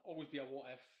be a what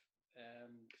if.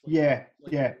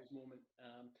 Moment.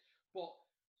 But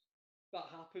that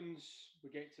happens. We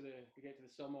get to the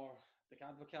summer. The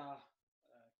Cadvacar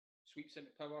sweeps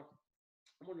into power.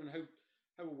 I'm wondering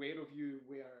how aware of him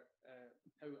were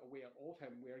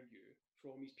you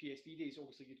from his PSV days?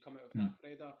 Obviously, you'd come out of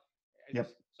Nacreda. Is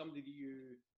it somebody that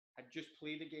you had just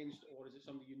played against, or is it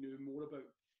somebody you knew more about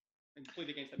and played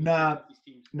against his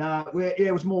teams?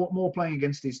 It was more playing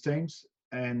against his teams,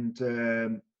 and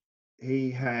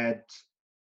he had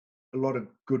a lot of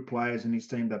good players in his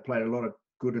team that played a lot of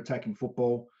good attacking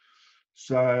football.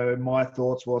 So my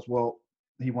thoughts was, well,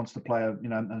 he wants to play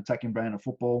an attacking brand of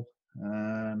football,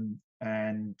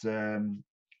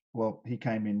 well, he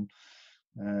came in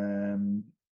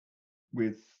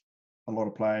with a lot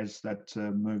of players that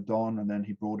moved on, and then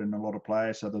he brought in a lot of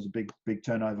players. So there was a big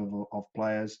turnover of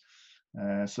players.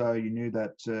 So you knew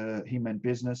that he meant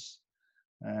business.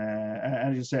 And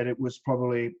as you said, it was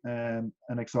probably an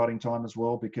exciting time as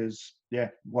well, because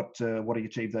what he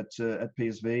achieved at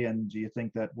PSV, and do you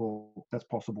think that, well, that's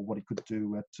possible what he could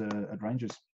do at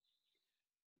Rangers?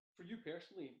 For you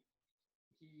personally,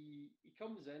 he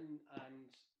comes in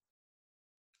and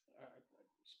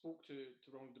spoke to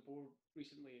Ronald de Boer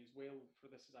recently as well for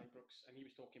This Is Ibrox, and he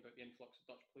was talking about the influx of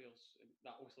Dutch players, and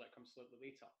that obviously comes slightly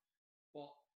later. But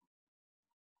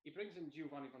he brings in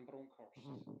Giovanni van Bronckhorst,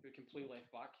 who can play left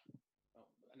back,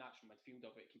 a natural midfielder,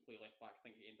 but he can play left back. I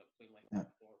think he ended up playing left back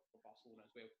for Barcelona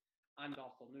as well, and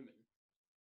Arthur Newman.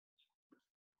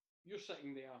 You're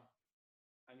sitting there,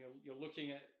 and you're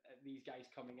looking at these guys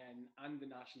coming in and the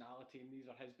nationality, and these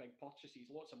are his big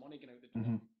purchases. Lots of money going out the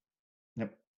door.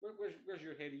 Yep. Where's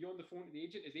your head? Are you on the phone to the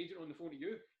agent? Is the agent on the phone to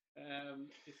you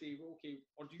to say, well, okay,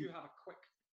 or do you have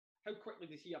how quickly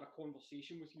does he have a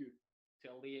conversation with you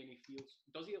to allay any fears?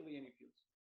 Does he allay any fears?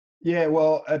 Yeah,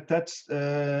 well, that's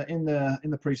in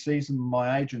the pre-season,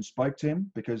 my agent spoke to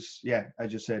him because,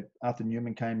 as you said, Arthur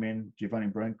Newman came in,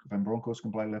 Giovanni van Bronckhorst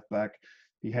can play left back.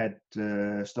 He had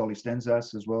Stoli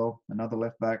Stenzas as well, another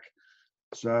left back.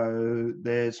 So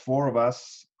there's four of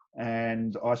us,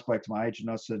 and I spoke to my agent.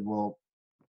 I said, well,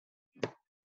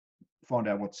 find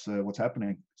out what's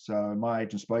happening. So my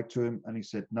agent spoke to him, and he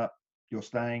said, no, you're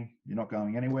staying. You're not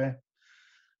going anywhere.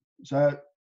 So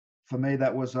for me,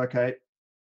 that was okay.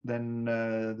 Then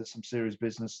there's some serious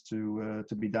business to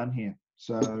be done here.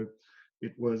 So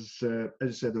it was, as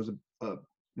I said, there was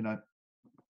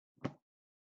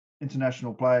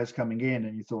international players coming in,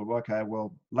 and you thought, okay,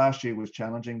 well, last year was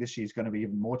challenging. This year's going to be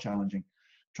even more challenging,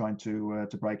 trying to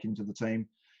break into the team,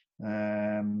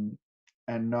 and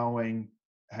knowing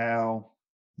how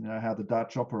the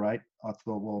Dutch operate. I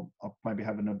thought, well, I'll maybe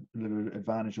having a little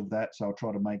advantage of that, so I'll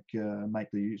try to make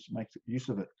use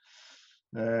of it.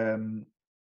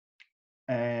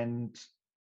 And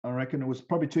I reckon it was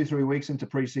probably 2-3 weeks into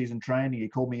pre-season training, he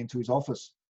called me into his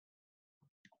office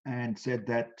and said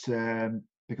that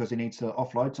because he needs to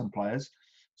offload some players,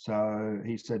 so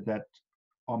he said that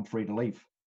I'm free to leave.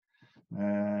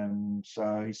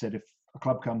 So he said, if a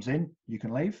club comes in, you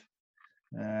can leave.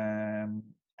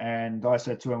 And I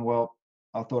said to him, well,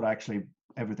 I thought actually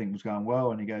everything was going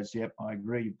well. And he goes, yep, I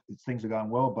agree. Things are going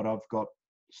well, but I've got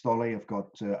Stoli, I've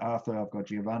got Arthur, I've got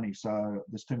Giovanni. So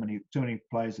there's too many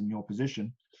players in your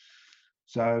position.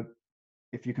 So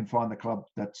if you can find the club,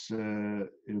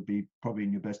 it'll be probably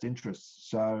in your best interest.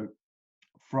 So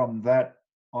from that,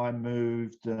 I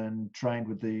moved and trained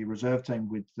with the reserve team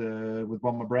with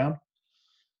Bomber Brown.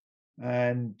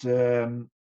 And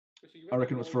I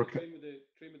reckon it was for train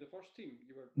with the first team.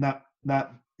 No,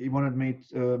 he wanted me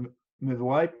to move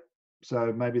away.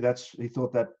 So maybe he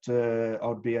thought that I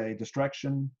would be a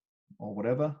distraction or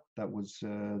whatever. That was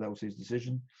his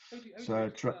decision. How do you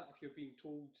that if you're being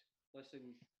told,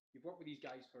 listen, You've worked with these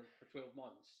guys for 12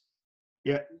 months.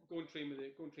 Yeah. Go and train with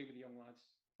the young lads.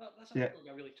 That's a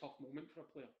really tough moment for a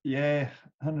player. Yeah,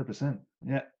 100%.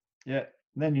 Yeah, yeah.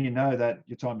 Then you know that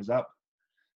your time is up.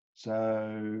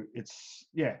 So it's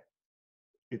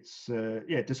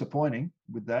disappointing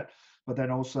with that. But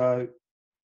then also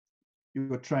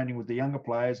you're training with the younger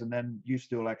players, and then you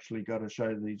still actually got to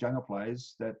show these younger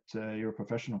players that you're a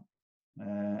professional.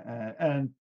 And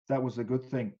that was a good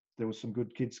thing. There was some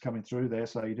good kids coming through there,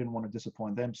 so you didn't want to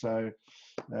disappoint them. So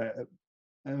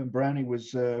Brownie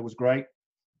was great.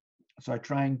 So I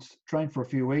trained for a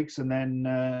few weeks, and then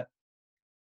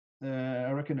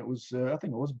I reckon it was I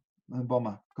think it was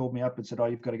Bomber called me up and said, "Oh,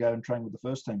 you've got to go and train with the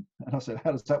first team." And I said,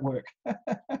 "How does that work?"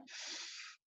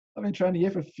 I've been training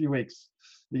here for a few weeks.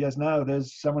 He goes, "No,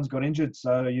 someone's got injured,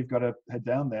 so you've got to head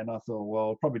down there." And I thought, well,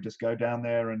 I'll probably just go down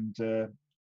there and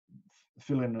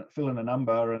fill in a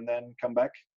number and then come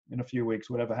back in a few weeks,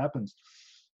 whatever happens.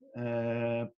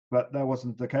 But that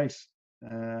wasn't the case.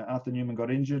 Arthur Newman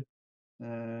got injured.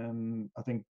 I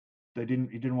think he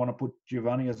didn't want to put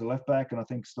Giovanni as a left back, and I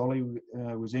think Stolly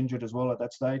was injured as well at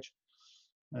that stage.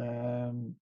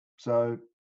 So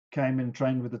came and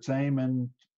trained with the team and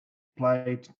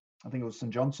played. I think it was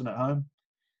St Johnson at home,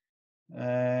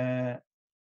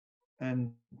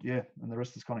 and the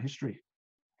rest is kind of history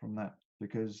from that,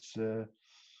 because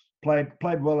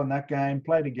played well in that game.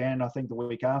 Played again, I think, the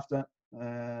week after,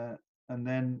 and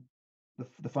then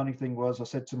the funny thing was, I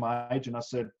said to my agent, I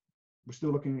said, "We're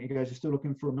still looking." He goes, "You're still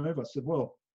looking for a move?" I said,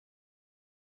 "Well,"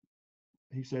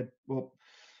 he said, "Well,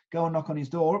 go and knock on his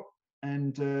door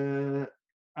and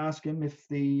ask him if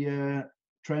the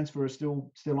transfer is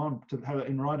still on, to have it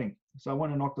in writing." So I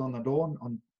went and knocked on the door,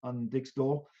 on Dick's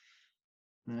door,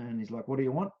 and he's like, "What do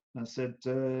you want?" And I said,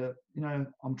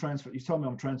 "I'm transfer. You told me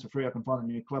I'm transfer free. I can find a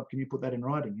new club. Can you put that in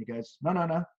writing?" He goes,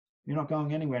 No. You're not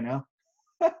going anywhere now."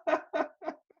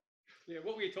 Yeah,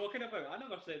 what were you talking about? I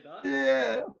never said that.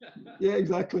 Yeah,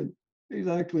 exactly.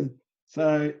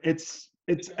 So it's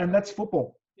that's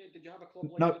football. Yeah, did you have a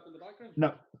club like that in the background?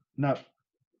 No,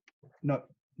 not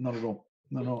at all.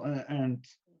 Not at all. And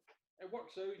it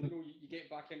works out. You get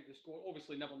back into the score.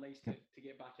 Obviously, never nice to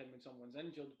get back in when someone's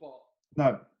injured, but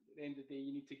no. At the end of the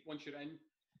day, once you're in,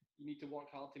 you need to work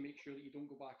hard to make sure that you don't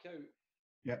go back out.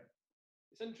 Yeah.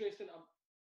 It's interesting.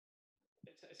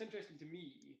 It's interesting to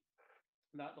me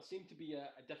that there seemed to be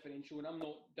a differential, and I'm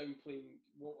not downplaying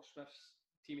Walter Smith's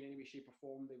team in any way, shape, or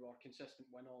form. They were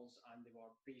consistent winners, and they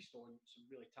were based on some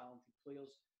really talented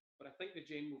players. But I think the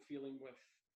general feeling with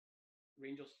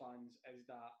Rangers fans is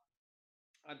that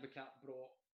Advocaat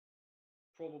brought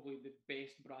probably the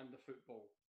best brand of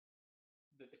football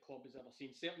that the club has ever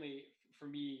seen. Certainly for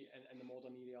me, in the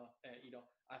modern era,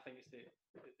 I think it's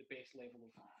the best level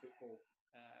of football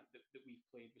that we've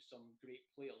played, with some great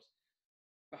players.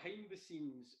 Behind the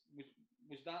scenes,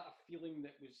 was that a feeling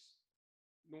that was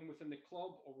known within the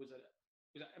club, or was it?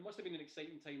 It must have been an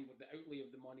exciting time with the outlay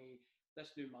of the money,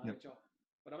 this new manager. Yep.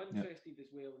 But I'm interested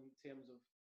as well in terms of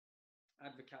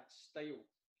Advocaat's style.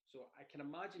 So I can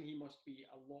imagine he would have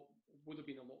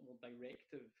been a lot more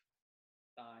directive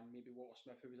than maybe Walter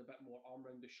Smith, who was a bit more arm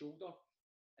around the shoulder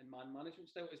and man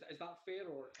management style. Is that fair,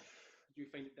 or do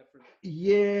you find it different?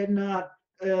 Yeah,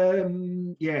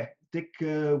 Dick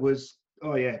was.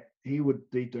 Oh yeah, he would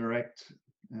be direct,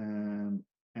 and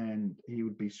he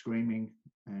would be screaming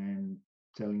and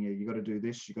telling you got to do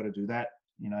this, you got to do that.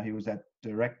 He was that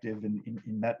directive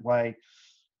in that way.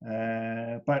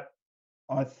 But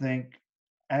I think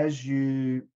as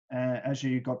you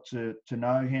got to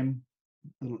know him,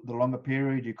 the longer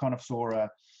period, you kind of saw a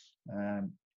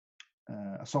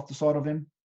softer side of him,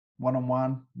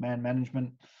 one-on-one man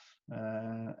management,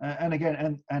 and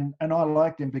again, and I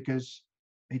liked him because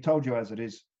he told you as it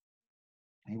is.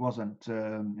 He wasn't,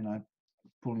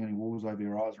 pulling any walls over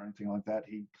your eyes or anything like that.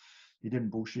 He didn't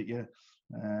bullshit you.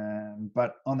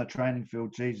 But on the training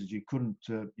field, Jesus, you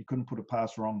couldn't put a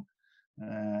pass wrong.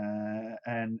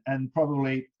 And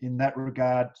probably in that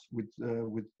regard, with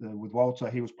Walter,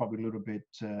 he was probably a little bit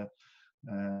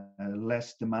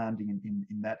less demanding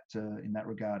in that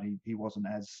regard. He wasn't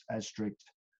as strict.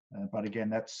 But again,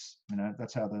 that's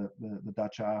how the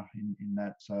Dutch are in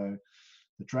that. So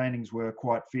the trainings were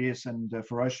quite fierce and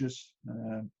ferocious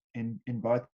in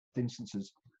both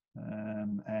instances,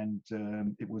 and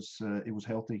it was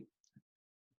healthy.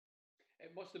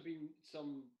 It must have been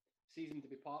some season to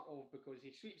be part of, because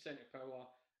he sweeps into power.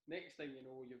 Next thing you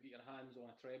know, you've got your hands on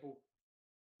a treble,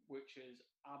 which is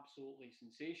absolutely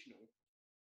sensational.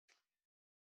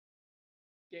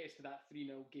 Get us to that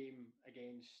 3-0 game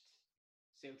against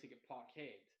Celtic at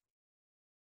Parkhead.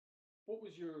 What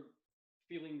was your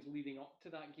feelings leading up to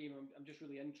that game? I'm just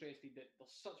really interested that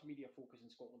there's such media focus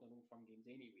in Scotland on Old Firm games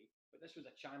anyway, but this was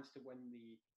a chance to win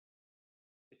the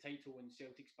title in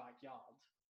Celtic's backyard.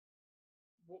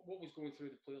 What was going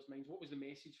through the players' minds? What was the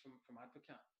message from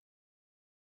Advocat?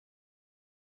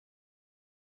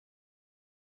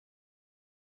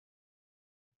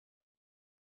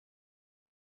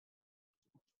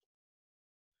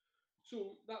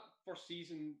 So that first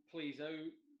season plays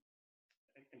out,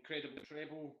 incredible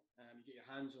treble. You get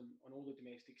your hands on all the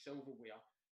domestic silverware.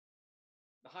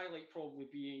 The highlight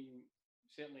probably being,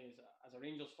 certainly as a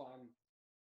Rangers fan,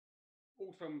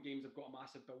 Old Firm games have got a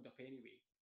massive build-up anyway,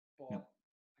 but a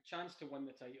chance to win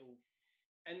the title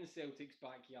in Celtic's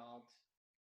backyard.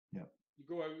 Yeah. You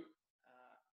go out,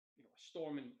 a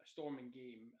storming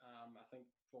game. I think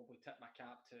probably tip my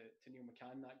cap to Neil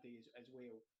McCann that day as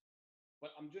well.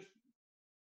 But I'm just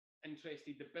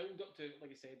interested. The build up to,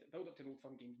 like I said, the build up to an Old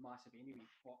Firm game's massive anyway.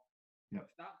 But with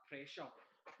that pressure,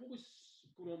 what was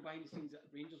going on behind the scenes at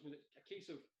Rangers? Was it a case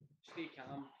of stay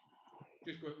calm,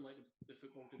 just go out and let the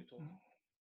football do the talking?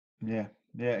 Yeah,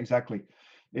 exactly.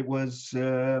 It was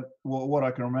what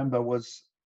I can remember was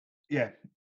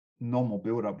normal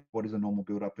build up. What is a normal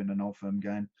build up in an Old Firm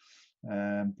game?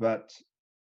 But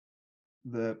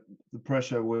the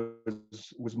pressure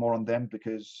was more on them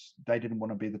because they didn't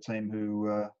want to be the team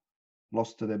who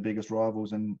lost to their biggest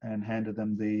rivals and handed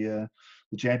them the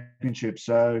championship.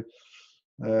 So,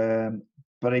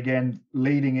 but again,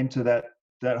 leading into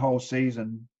that whole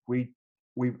season, we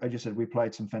as you said, we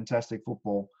played some fantastic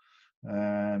football,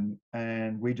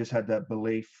 and we just had that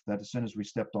belief that as soon as we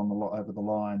stepped over the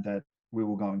line, that we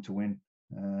were going to win,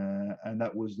 and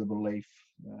that was the belief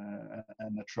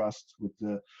and the trust with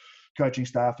the coaching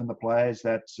staff and the players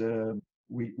that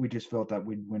we just felt that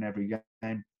we'd win every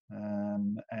game.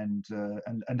 And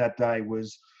that day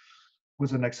was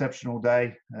an exceptional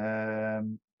day.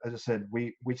 As I said,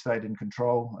 we stayed in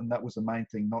control, and that was the main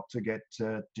thing: not to get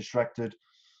distracted,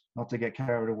 not to get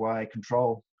carried away.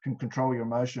 Control your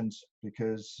emotions,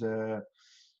 because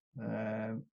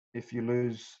if you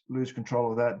lose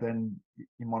control of that, then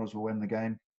you might as well win the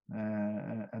game,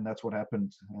 and that's what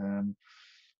happened.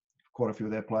 Quite a few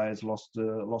of their players lost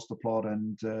the plot,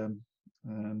 and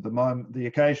the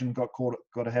occasion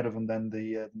got ahead of them than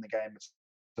the game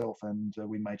itself, and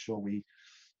we made sure we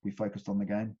focused on the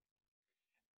game.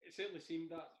 It certainly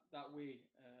seemed that way,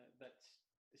 that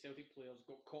the Celtic players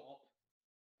got caught up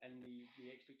in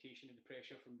the expectation and the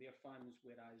pressure from their fans,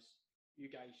 whereas you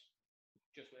guys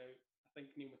just went out. I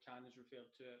think Neil McCann has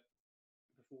referred to it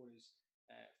before as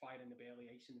fire in the belly,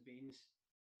 ice in the veins,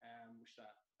 which is a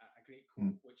great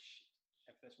quote, which,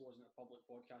 if this wasn't a public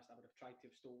podcast, I would have tried to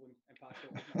have stolen and passed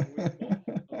on to my own.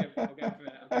 I'll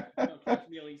give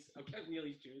Neil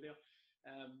his due there.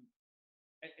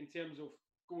 In terms of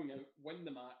going out, win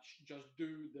the match, just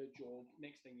do the job.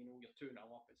 Next thing you know, you're 2-0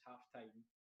 up. It's half time.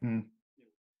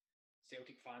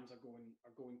 Celtic fans are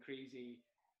going crazy.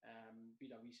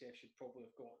 Vida Wiesef should probably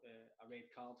have got a red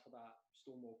card for that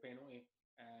Stonewall penalty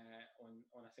on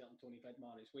a certain Tony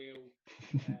Vidmar as well.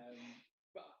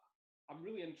 But I'm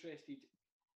really interested.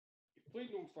 You've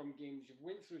played Old Firm games. You've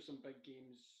went through some big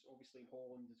games, obviously in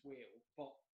Holland as well.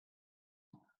 But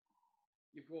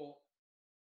you've got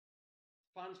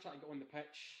fans trying to get on the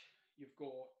pitch. You've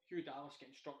got Hugh Dallas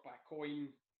getting struck by a coin.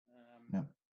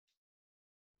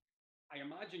 I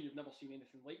imagine you've never seen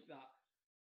anything like that.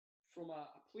 From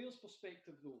a player's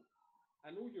perspective, though,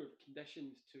 I know you're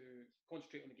conditioned to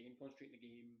concentrate on the game, don't take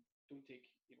any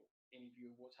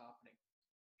view of what's happening.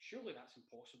 Surely that's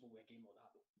impossible with a game like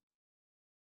that, though.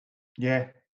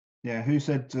 Yeah. Who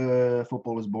said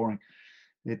football is boring?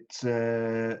 It,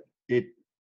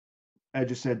 as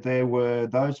you said, there were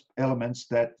those elements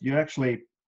that you actually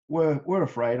were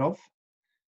afraid of,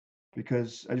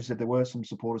 because, as you said, there were some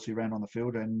supporters who ran on the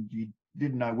field, and you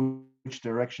didn't know which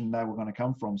direction they were going to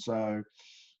come from. So,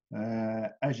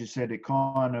 as you said, there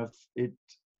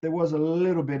was a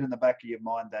little bit in the back of your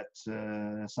mind that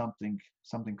something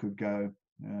could go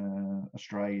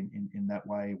astray in that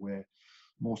way, where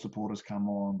more supporters come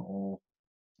on, or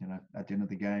at the end of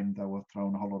the game they were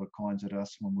throwing a whole lot of coins at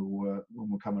us when we were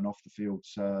coming off the field.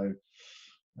 So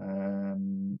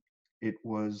it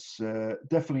was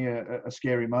definitely a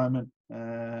scary moment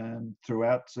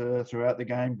throughout the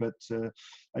game. But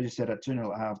as you said, at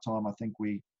 2-0 at half time, I think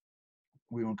we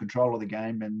were in control of the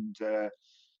game, and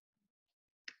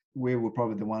we were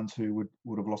probably the ones who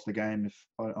would have lost the game if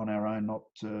on our own, not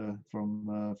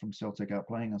from Celtic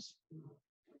outplaying us.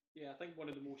 Yeah, I think one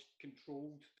of the most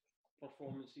controlled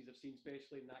performances I've seen,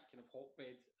 especially in that kind of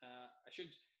hotbed. I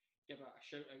should give a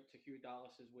shout out to Hugh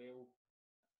Dallas as well.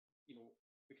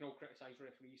 we can all criticise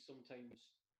referees sometimes,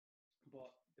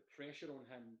 but the pressure on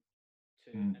him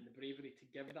and the bravery to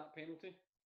give that penalty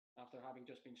after having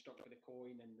just been struck with a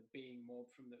coin and the baying mob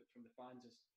from the fans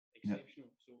is exceptional.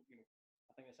 Yep. So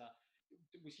I think it's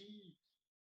was he?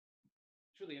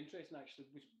 It's really interesting actually.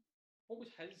 What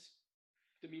was his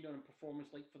demeanour and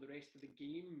performance like for the rest of the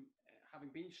game?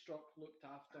 Having been struck, looked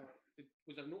after,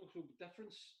 was there a noticeable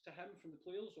difference to him from the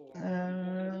players? Or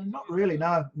not really.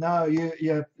 No.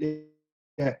 Yeah.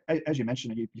 As you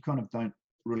mentioned, you kind of don't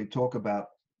really talk about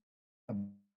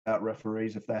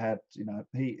referees if they had.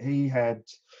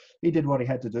 He did what he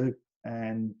had to do,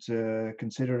 and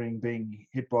considering being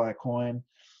hit by a coin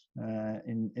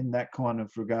in that kind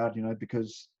of regard,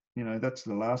 because that's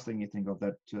the last thing you think of,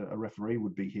 that a referee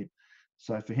would be hit.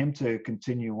 So for him to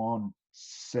continue on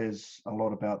says a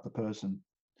lot about the person,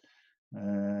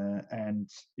 and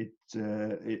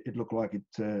it looked like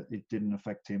it didn't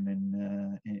affect him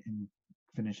in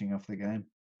finishing off the game.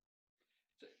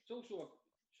 So it's also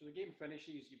so the game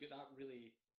finishes. You get that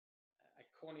really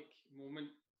iconic moment,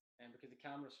 and because the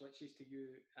camera switches to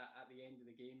you at the end of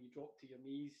the game, you drop to your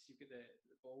knees. You get the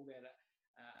ball there,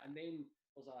 and then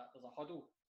there's a huddle.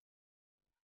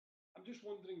 I'm just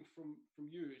wondering from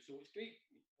you. So it's great.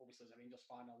 Obviously, as a Rangers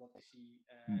fan, I love to see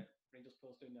Rangers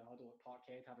players doing the huddle at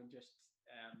Parkhead, having just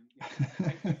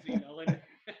 3-0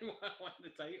 and won the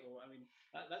title. I mean,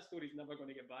 that story's never going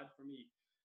to get bad for me.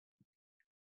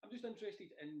 I'm just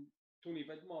interested in Tony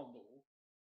Vidmar, though.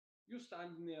 You're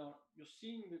standing there, you're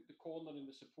seeing the corner and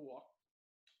the support,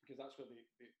 because that's where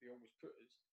they always put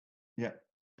us. Yeah.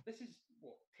 This is,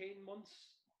 10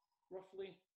 months,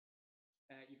 roughly?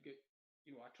 You've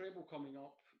got, a treble coming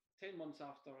up, 10 months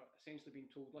after essentially being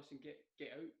told, listen, get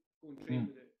out, go and train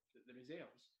with the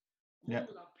reserves. What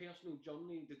about that personal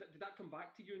journey? Did that come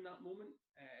back to you in that moment?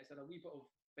 Is there a wee bit of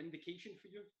vindication for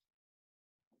you?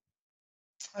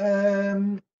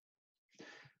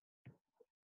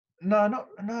 No,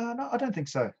 I don't think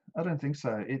so.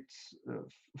 It's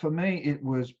for me, it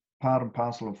was part and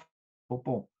parcel of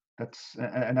football. That's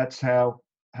how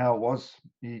it was.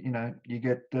 You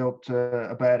get dealt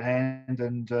a bad hand,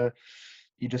 and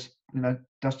you just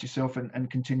dust yourself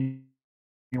and continue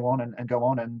on and go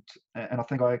on. And I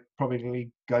think I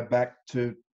probably go back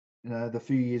to the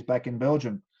few years back in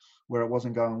Belgium where it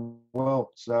wasn't going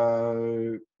well.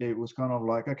 So it was kind of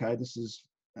like, okay,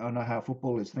 I know how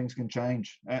football is. Things can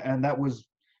change, and that was,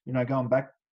 going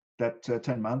back that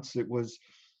 10 months. It was,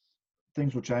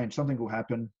 things will change. Something will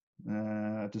happen.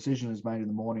 A decision is made in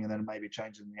the morning, and then it maybe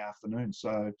changes in the afternoon.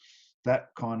 So that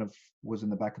kind of was in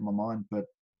the back of my mind. But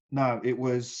no, it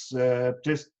was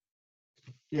just,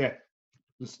 yeah.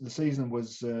 The season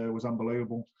was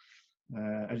unbelievable.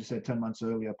 As you said, 10 months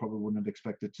earlier, I probably wouldn't have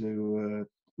expected to,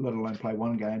 let alone play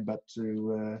one game, but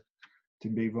to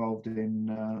be involved in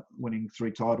winning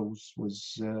 3 titles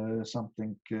was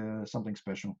something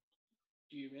special.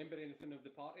 Do you remember anything of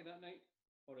the party that night,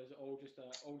 or is it all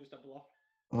just a blur?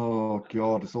 Oh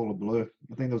God, it's all a blur.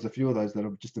 I think there was a few of those that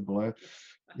are just a blur.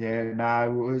 Yeah, no,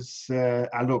 it was.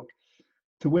 Look,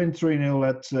 to win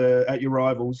 3-0 at your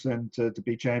rivals and to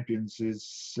be champions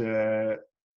is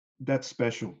that's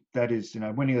special. That is,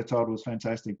 winning the title was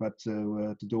fantastic, but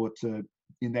to do it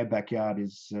in their backyard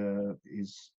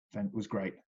was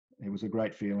great. It was a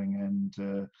great feeling,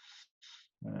 and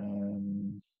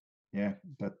yeah,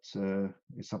 that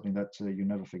is something that you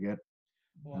never forget.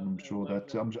 Well, and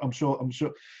I'm sure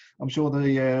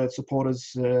the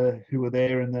supporters who were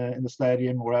there in the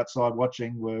stadium or outside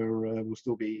watching will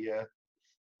still be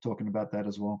talking about that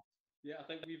as well. Yeah, I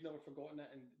think we've never forgotten it,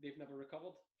 and they've never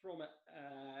recovered from it.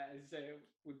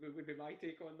 Would be my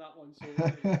take on that one. So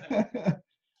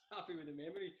happy with the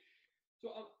memory.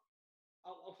 So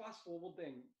I'll fast forward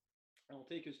then, and I'll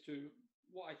take us to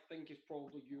what I think is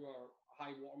probably your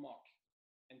high watermark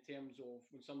in terms of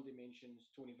when somebody mentions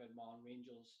Tony Vidmar and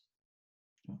Rangers,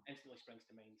 instantly springs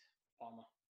to mind Parma.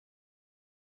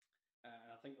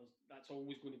 I think that's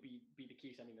always going to be the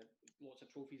case. I mean, lots of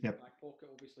trophies in the back pocket,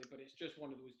 obviously, but it's just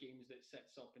one of those games that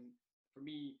sits up. And for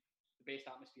me, the best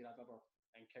atmosphere I've ever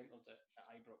encountered at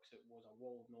Ibrox, it was a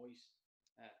wall of noise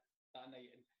that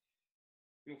night.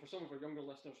 And for some of our younger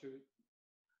listeners who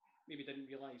maybe didn't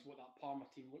realise what that Parma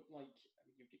team looked like, I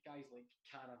mean, you've got guys like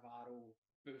Cannavaro,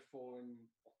 Buffon,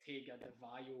 Ortega, De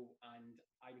Vaio, and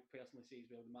I would personally say as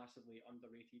well the massively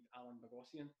underrated Alan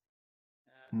Bogosian.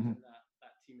 Was in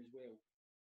that team as well.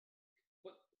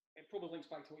 But it probably links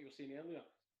back to what you were saying earlier.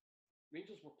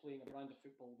 Rangers were playing a brand of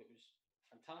football that was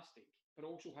fantastic, but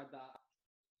also had that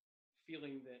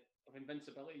feeling of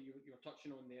invincibility you're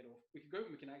touching on there. Of we can go out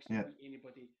and we can actually beat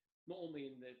anybody, not only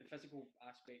in the physical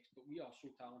aspects, but we are so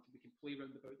talented we can play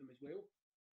round about them as well.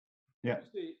 Yeah.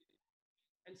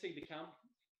 Inside the camp,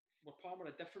 were Parma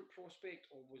a different prospect,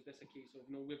 or was this a case of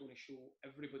no, we're going to show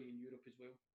everybody in Europe as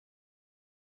well?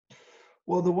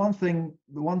 Well, the one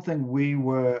thing we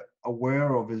were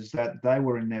aware of is that they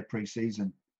were in their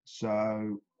pre-season,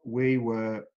 so we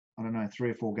were, I don't know, 3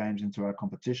 or 4 games into our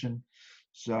competition,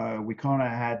 so we kind of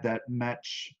had that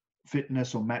match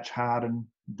fitness or match harden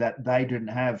that they didn't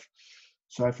have.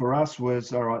 So for us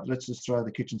was, all right, let's just throw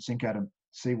the kitchen sink at them,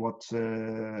 see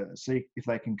if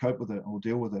they can cope with it or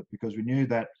deal with it, because we knew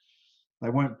that they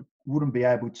wouldn't be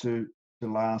able to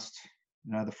last,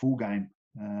 the full game.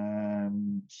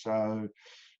 So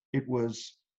it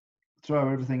was throw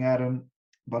everything at them,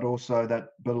 but also that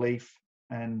belief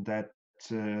and that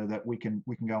we can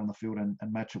go on the field and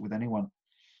match it with anyone.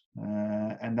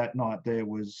 And that night there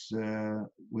was the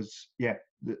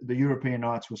European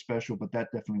nights were special, but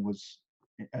that definitely was,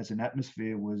 as an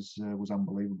atmosphere, was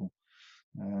unbelievable.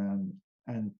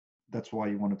 And that's why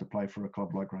you wanted to play for a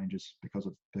club like Rangers, because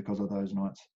of those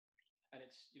nights. And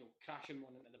it's crashing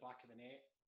one into the back of the net.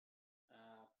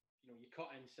 You cut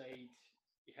inside,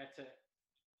 you hit it.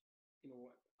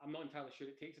 I'm not entirely sure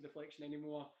it takes a deflection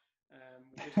anymore.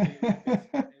 It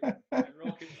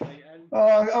rockets right in.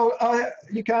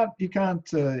 You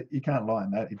can't lie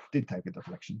on that. It did take a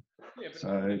deflection.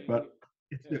 Yeah, but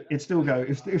it still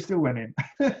went in.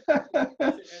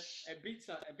 It beats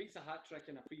a hat trick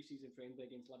in a pre-season friendly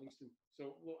against Livingston.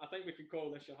 So I think we can call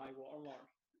this your high water mark.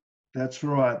 That's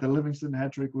right. The Livingston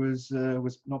hat trick was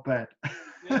not bad.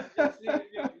 I've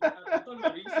done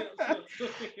my research.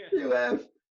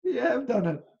 You have done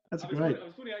it. That's great. I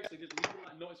was going to actually just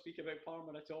not speak about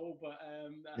Parma at all, but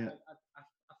I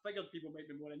figured people might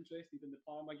be more interested in the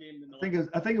Parma game than the.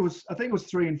 I think it was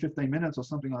 3 and 15 minutes or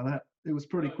something like that. It was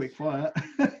pretty quick fire.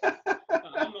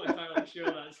 I'm not entirely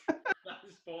sure that's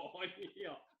spot on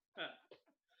here.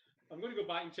 I'm going to go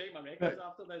back and check my records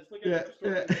after this. Look at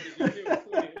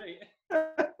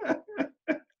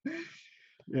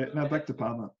Now back to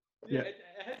Parma. Yeah, it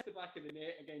hits the back of the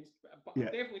net against.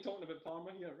 Definitely talking about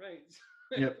Parma here, right?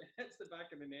 Yep. It hits the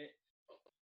back of the net.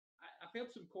 I've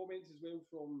heard some comments as well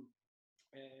from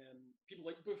people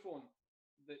like Buffon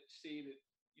that say that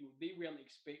they weren't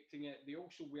expecting it. They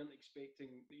also weren't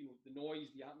expecting the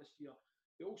noise, the atmosphere.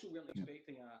 They also weren't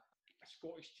expecting a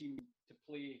Scottish team to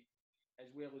play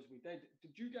as well as we did.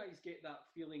 Did you guys get that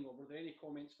feeling, or were there any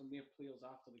comments from their players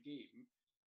after the game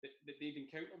that they'd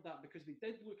encountered that? Because they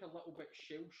did look a little bit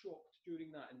shell-shocked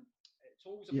during that, and it's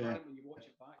always apparent when you watch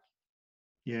it back.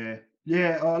 Yeah.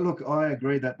 Look, I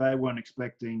agree that they weren't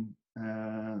expecting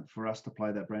for us to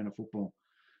play that brand of football.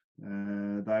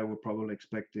 They were probably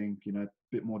expecting, a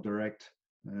bit more direct,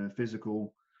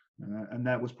 physical, and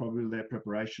that was probably their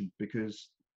preparation, because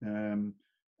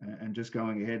and just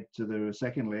going ahead to the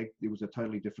second leg, it was a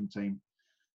totally different team.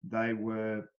 They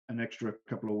were an extra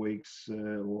couple of weeks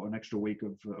or an extra week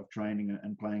of training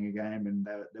and playing a game, and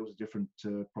there was a different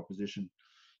proposition.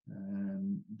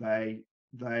 They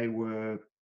were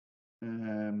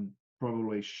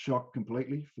probably shocked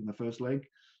completely from the first leg,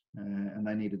 and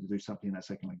they needed to do something in that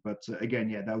second leg. But again,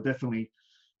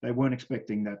 they weren't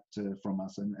expecting that from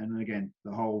us. And again,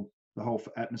 the whole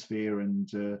atmosphere and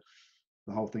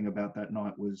the whole thing about that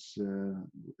night was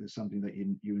something that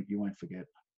you won't forget.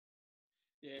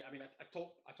 Yeah, I mean, a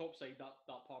top side that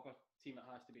Parma team, it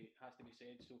has to be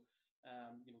said. So,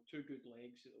 2 good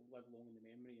legs that will live long in the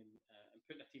memory, and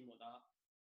putting a team like that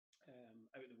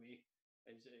out of the way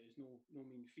is no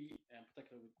mean feat,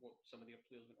 particularly with what some of their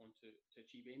players went on to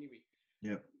achieve anyway.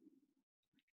 Yeah.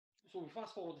 So we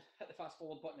hit the fast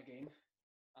forward button again,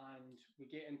 and we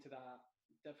get into that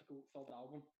difficult third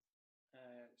album,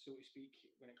 so to speak,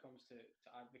 when it comes to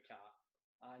Advocaat.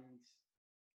 And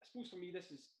I suppose for me, this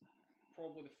is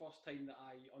probably the first time that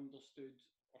I understood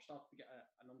or started to get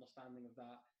an understanding of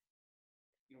that,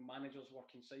 managers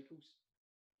working cycles.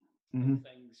 Mm-hmm.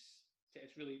 Things.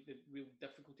 It's really the real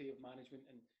difficulty of management,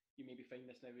 and you maybe find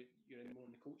this now you're more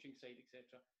on the coaching side,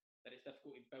 etc. That it's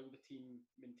difficult to build a team,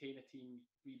 maintain a team,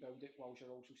 rebuild it whilst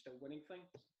you're also still winning things.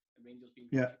 And Rangers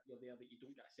being you're there, that you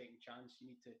don't get a second chance.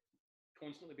 You need to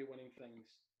constantly be winning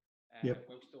things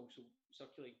whilst also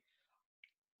circulating.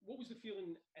 What was the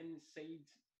feeling inside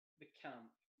the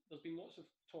camp? There's been lots of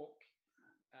talk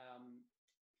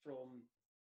from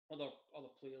other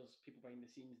players, people behind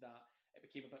the scenes, that it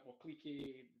became a bit more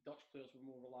cliquey. The Dutch players were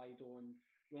more relied on.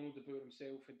 Ronald de Boer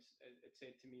himself had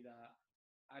said to me that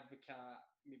Advocaat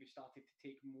maybe started to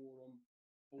take more on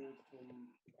board or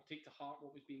take to heart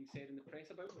what was being said in the press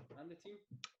about it and the team.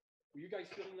 Were you guys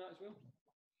feeling that as well?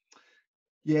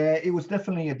 Yeah, it was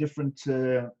definitely a different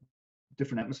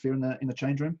atmosphere in the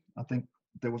change room. I think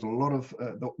there was a lot of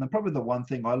probably the one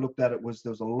thing I looked at it was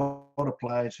there was a lot of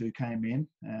players who came in,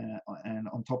 and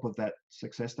on top of that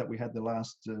success that we had the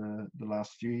last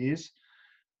few years,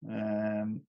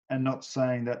 and not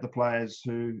saying that the players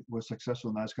who were successful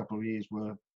in those couple of years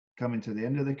were coming to the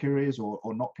end of their careers or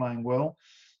not playing well.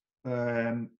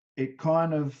 It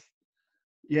kind of,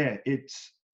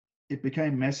 it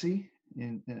became messy.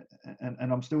 And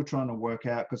I'm still trying to work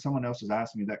out, because someone else has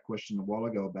asked me that question a while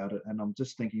ago about it, and I'm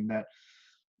just thinking that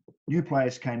new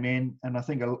players came in, and I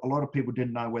think a lot of people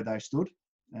didn't know where they stood.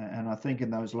 And I think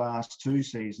in those last 2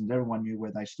 seasons, everyone knew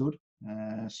where they stood.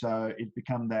 So it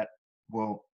became that,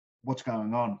 well, what's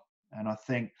going on? And I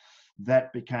think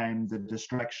that became the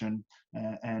distraction,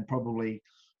 and probably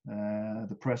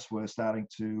the press were starting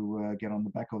to get on the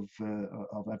back of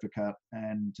Advocaat,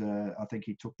 and I think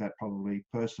he took that probably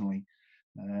personally,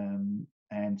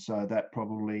 and so that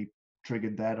probably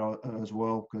triggered that as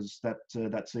well, because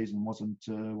that season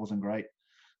wasn't great,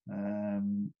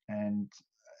 and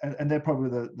they're probably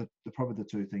the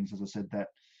two things, as I said, that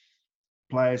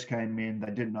players came in, they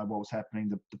didn't know what was happening.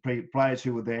 The players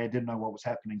who were there didn't know what was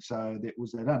happening, so it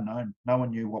was that unknown. No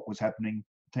one knew what was happening.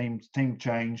 Team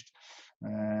changed,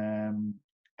 and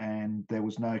there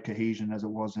was no cohesion as it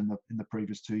was in the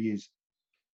previous 2 years.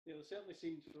 Yeah, it certainly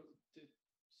seemed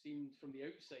from the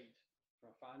outside, from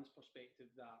a fan's perspective,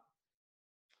 that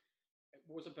it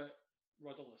was a bit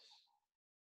rudderless,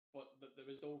 but that there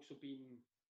was also been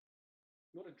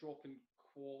not a drop in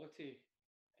quality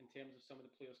in terms of some of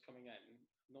the players coming in,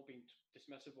 not being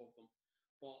dismissive of them,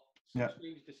 but some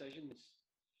strange decisions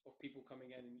of people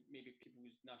coming in, maybe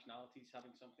people's nationalities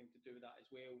having something to do with that as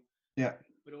well. Yeah.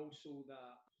 But also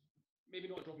that maybe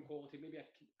not a drop in quality, maybe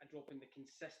a drop in the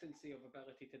consistency of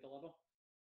ability to deliver.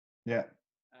 Yeah.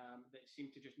 That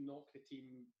seemed to just knock the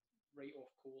team right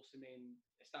off course, and then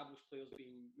established players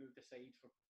being moved aside for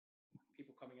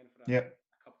people coming in for a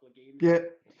couple of games. Yeah.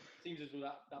 It seems as though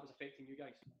that was affecting you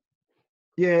guys.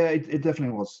 Yeah, it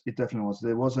definitely was. It definitely was.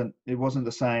 It wasn't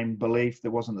the same belief.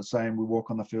 There wasn't the same, we walk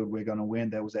on the field, we're going to win.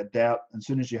 There was that doubt. As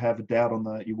soon as you have a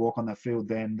doubt you walk on that field,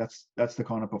 then that's the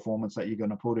kind of performance that you're going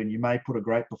to put in. You may put a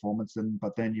great performance in,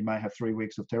 but then you may have 3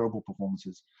 weeks of terrible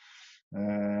performances.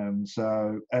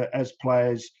 So as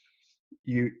players,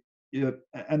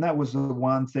 and that was the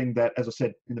one thing that, as I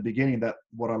said in the beginning, that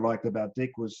what I liked about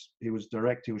Dick was he was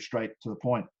direct, he was straight to the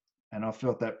point. And I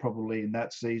felt that probably in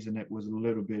that season it was a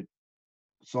little bit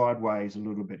sideways a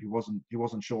little bit. He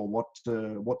wasn't sure what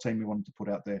team he wanted to put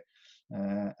out there,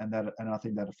 and I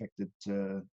think that affected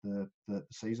the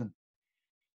season.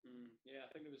 Yeah,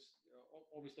 I think there was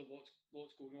obviously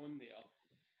lots going on there,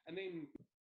 and then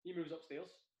he moves upstairs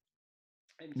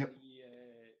into the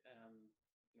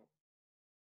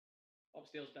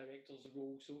upstairs director's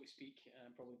role, so to speak.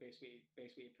 Probably best way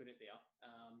to put it there.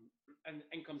 And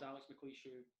in comes Alex McLeish,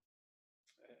 who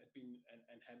had been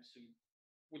in Hibs, so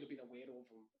would have been aware of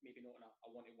him, maybe not on a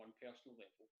one-to-one personal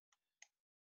level.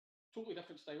 Totally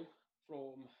different style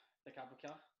from Dick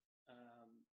Advocaat.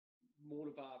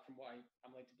 More of a, from what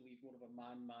I'm led to believe, more of a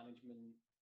man management,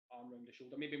 arm around the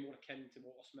shoulder, maybe more akin to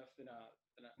Walter Smith than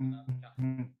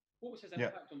Advocaat. What was his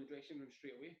impact on the dressing room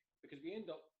straight away? Because we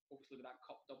end up obviously with that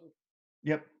cup double.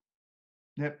 Yep.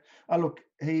 Oh, look,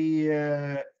 he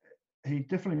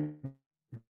definitely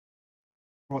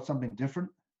brought something different.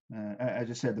 As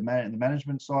you said, the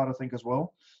management side, I think, as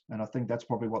well, and I think that's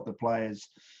probably what the players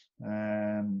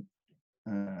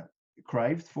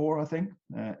craved for. I think,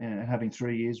 and having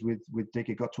 3 years with Dick,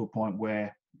 it got to a point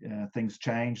where things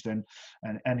changed, and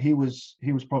he was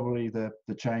probably the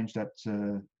change that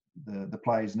the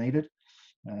players needed,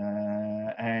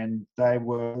 and they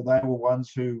were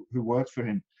ones who worked for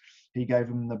him. He gave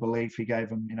them the belief, he gave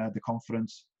them, the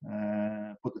confidence,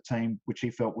 put the team, which he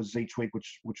felt was each week,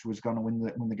 which was going to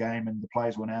win the game, and the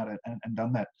players went out and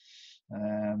done that.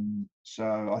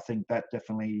 So I think that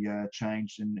definitely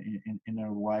changed in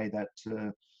a way that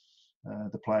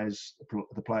the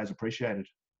players appreciated.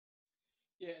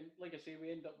 Yeah, and like I say, we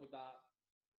end up with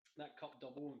that cup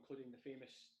double, including the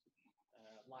famous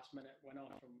last-minute winner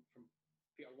from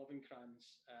Peter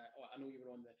Lovenkrands. I know you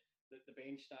were on the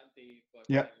bench that day, but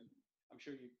I'm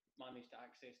sure you managed to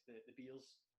access the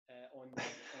beers on the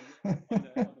way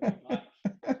back.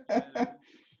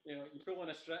 You pull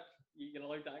on a strip, you're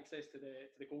allowed to access to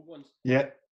the cold ones.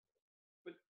 Yeah.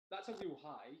 But that's a real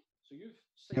high. So you've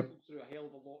cycled through a hell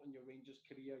of a lot in your Rangers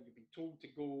career. You've been told to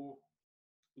go.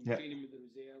 You've been training with the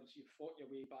reserves. You've fought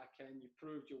your way back in. You've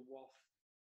proved your worth.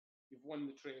 You've won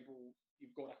the treble.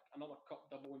 You've got another cup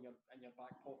double in your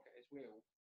back pocket as well.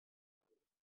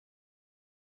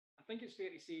 I think it's fair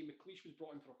to say McLeish was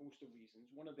brought in for a host of reasons.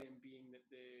 One of them being that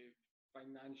the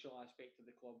financial aspect of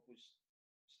the club was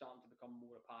starting to become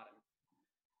more apparent.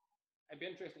 It'd be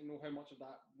interesting to know how much of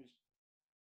that was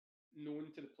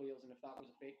known to the players and if that was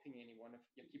affecting anyone, if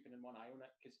you're keeping one eye on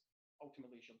it, because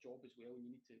ultimately it's your job as well, and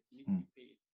you need to be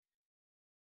paid.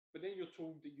 But then you're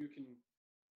told that you can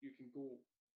go.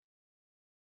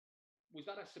 Was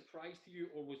that a surprise to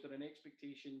you, or was there an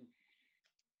expectation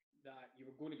that you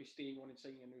were going to be staying on and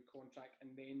signing a new contract,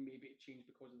 and then maybe it changed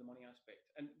because of the money aspect?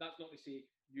 And that's not to say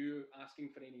you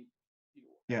asking for any,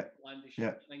 outlandish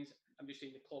things. I'm just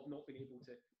saying the club not being able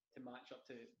to match up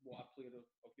to what a player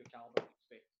of your caliber would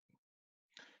expect.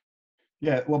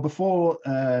 Yeah, well, before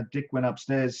Dick went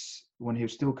upstairs, when he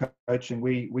was still coaching,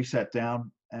 we sat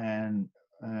down, and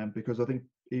because I think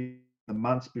the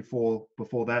months before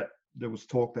that, there was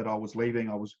talk that I was leaving.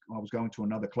 I was going to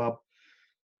another club,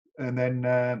 and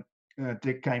then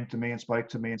Dick came to me and spoke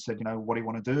to me and said, what do you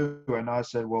want to do? And I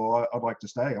said, well, I'd like to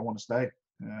stay. I want to stay.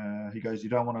 He goes, you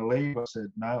don't want to leave? I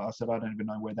said, no. I said, I don't even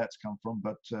know where that's come from,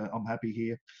 but I'm happy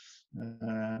here.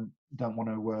 Don't want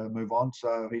to move on.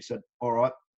 So he said, all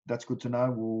right, that's good to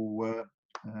know.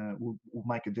 We'll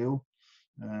make a deal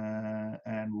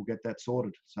and we'll get that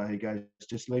sorted. So he goes,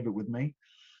 just leave it with me.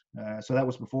 So that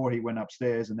was before he went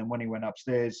upstairs. And then when he went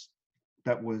upstairs,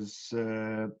 that was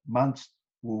months.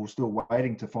 We were still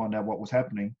waiting to find out what was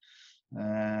happening.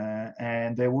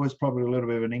 And there was probably a little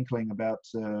bit of an inkling about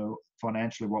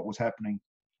financially what was happening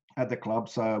at the club.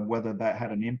 So whether that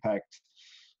had an impact.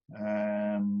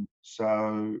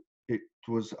 So it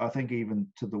was, I think, even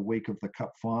to the week of the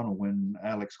cup final when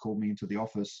Alex called me into the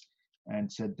office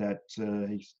and said that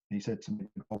he said to me,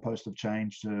 the goalposts have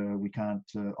changed. We can't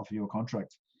offer you a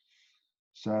contract.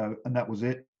 So, and that was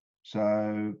it.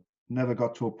 So never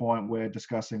got to a point where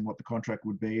discussing what the contract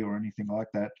would be or anything like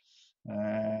that.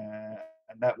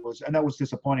 And that was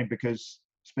disappointing because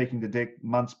speaking to Dick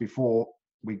months before,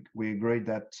 we agreed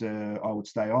that I would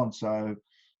stay on. So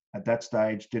at that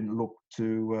stage, didn't look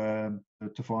to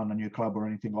find a new club or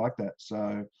anything like that.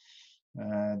 So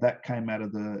that came out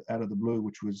of the blue,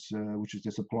 which was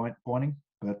disappointing.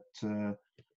 But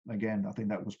again, I think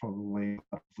that was probably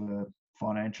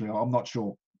financially. I'm not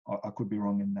sure. I could be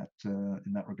wrong in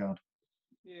that regard.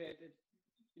 Yeah,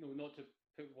 not to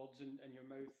put words in your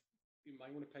mouth. In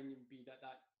my own opinion, would be that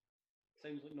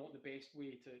sounds like not the best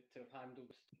way to have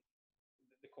handled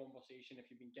the conversation.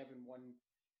 If you've been given one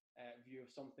view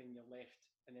of something, you're left,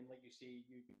 and then, like you say,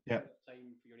 you have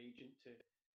time for your agent to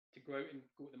go out and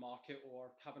go to the market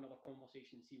or have another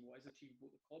conversation and see what is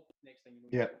achievable at the club. Next thing you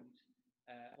know,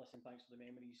 listen, thanks for the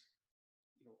memories.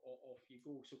 Off you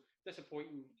go. So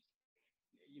disappointing.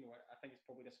 I think it's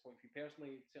probably disappointing for you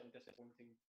personally. Certainly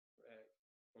disappointing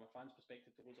from a fan's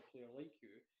perspective to lose a player like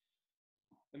you.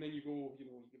 And then you go, you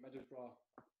get Middlesbrough,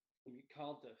 you get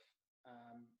Cardiff.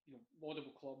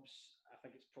 Laudable clubs. I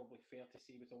think it's probably fair to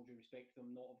say, with all due respect to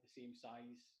them, not of the same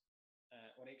size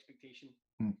or expectation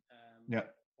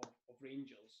of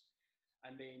Rangers.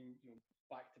 And then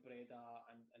back to Breda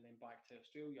and then back to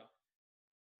Australia.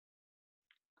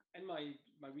 In my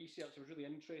research, I was really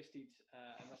interested,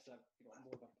 and this is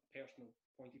more of a personal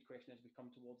pointed question as we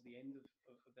come towards the end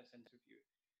of this interview.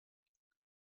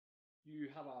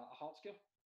 You have a heart scare,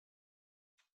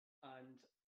 and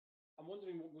I'm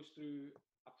wondering what goes through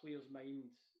a player's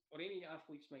mind or any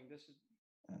athlete's mind. This is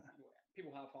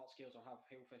people have heart scares or have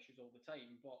health issues all the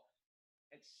time, but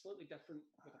it's slightly different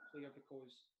with a player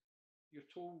because you're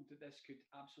told that this could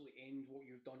absolutely end what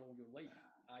you've done all your life,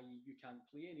 i.e. you can't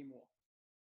play anymore.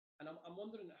 And I'm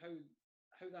wondering how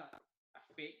that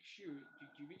affects you.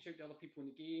 Do you reach out to other people in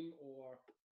the game, or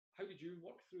how did you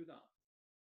work through that?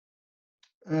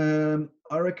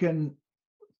 I reckon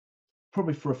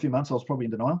probably for a few months I was probably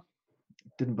in denial.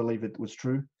 Didn't believe it was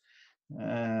true,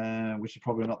 which is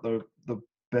probably not the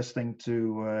best thing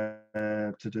to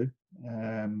do.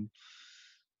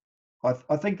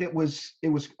 I think it was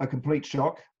a complete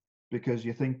shock because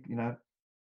you think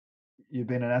you've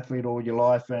been an athlete all your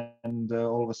life, and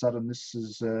all of a sudden this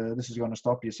is going to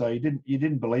stop you. So you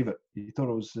didn't believe it. You thought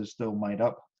it was still made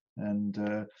up. And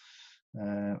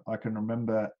I can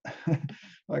remember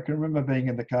being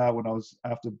in the car when I was,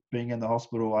 after being in the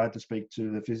hospital, I had to speak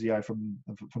to the physio from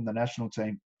the national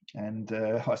team, and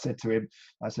I said to him,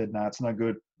 I said, "No, it's no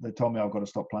good. They told me I've got to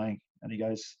stop playing." And he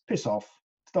goes, "Piss off!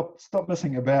 Stop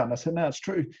messing about." And I said, "No, it's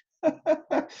true.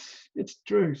 It's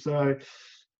true." So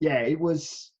yeah, it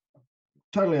was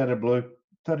totally out of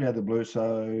the blue.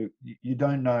 So you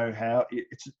don't know how.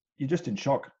 You're just in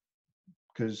shock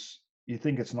because you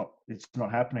think it's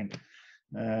not happening.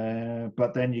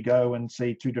 But then you go and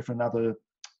see two different other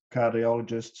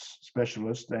cardiologists,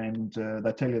 specialists, and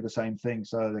they tell you the same thing.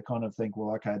 So they kind of think,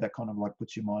 well, okay, that kind of like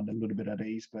puts your mind a little bit at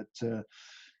ease. But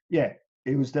yeah,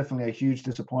 it was definitely a huge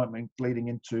disappointment leading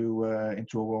into a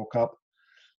World Cup.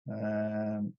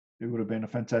 It would have been a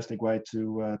fantastic way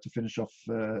to finish off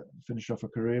a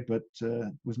career, but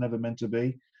was never meant to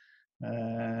be.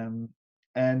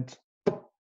 And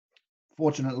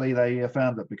fortunately, they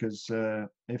found it, because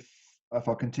if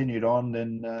I continued on,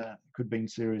 then it could be in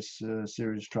serious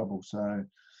trouble. So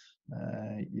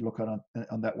you look on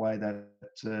that way, that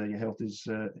your health is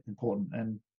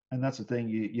important, and that's the thing.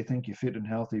 You think you're fit and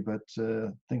healthy, but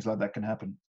things like that can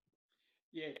happen.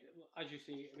 Yeah, as you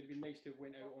say, it would have been nice to have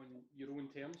went out on your own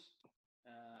terms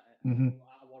Mm-hmm.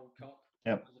 at a World Cup,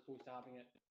 Yep. as opposed to having it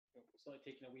slightly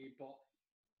taken away. But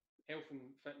health and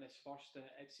fitness first, and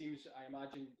it seems, I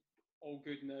imagine, all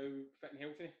good now, fit and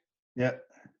healthy. Yeah,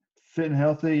 fit and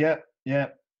healthy. Yeah, yeah.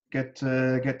 Get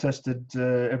tested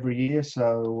every year.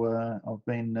 So I've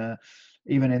been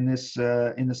even in this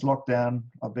lockdown,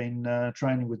 I've been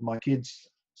training with my kids.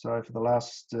 So for the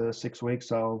last 6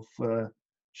 weeks, I've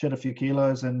shed a few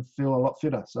kilos and feel a lot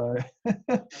fitter. So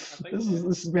this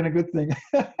has been a good thing.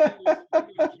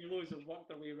 those kilos have worked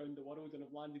their way around the world and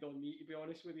have landed on me, to be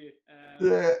honest with you.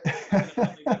 Yeah.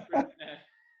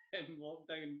 Different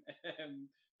lockdown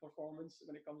performance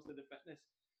when it comes to the fitness.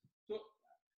 So,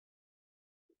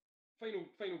 final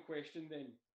question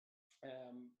then.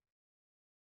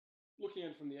 Looking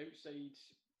in from the outside,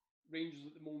 Rangers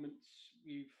at the moment,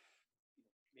 we've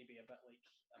maybe a bit like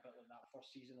that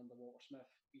first season under Walter Smith.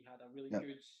 We had a really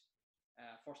good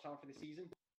first half of the season,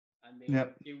 and then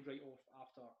tailed right off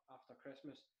after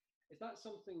Christmas. Is that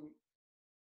something,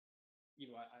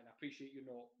 I appreciate you're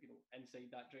not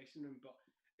inside that dressing room, but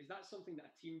is that something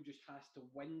that a team just has to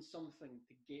win something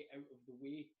to get out of the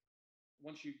way?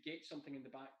 Once you get something in the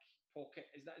back pocket,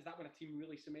 is that when a team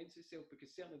really cements itself?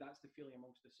 Because certainly that's the feeling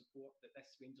amongst the support, that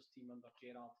this Rangers team under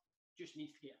Gerrard just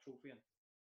needs to get a trophy in.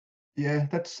 Yeah,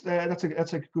 that's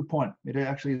a good point. It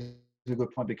actually is a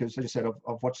good point, because, as you said,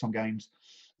 I've watched some games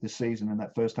this season, and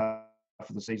that first half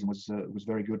of the season was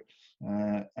very good,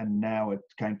 and now it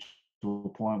came to a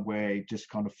point where it just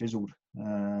kind of fizzled,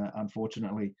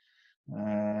 unfortunately,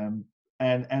 and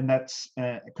that's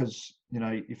because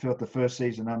you felt the first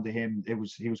season under him, he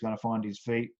was going to find his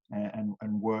feet and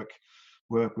work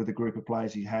with the group of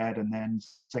players he had, and then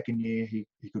second year he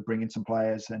could bring in some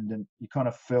players, and then you kind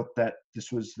of felt that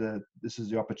this is the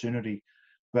opportunity,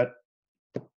 but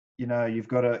you've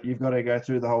got to go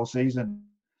through the whole season,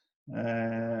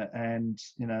 and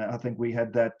I think we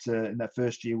had that in that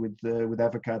first year with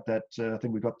Advocat, that I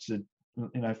think we got to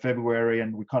February,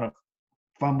 and we kind of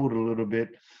fumbled a little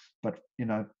bit, but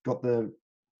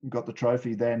got the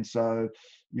trophy then. So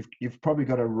you've probably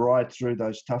got to ride through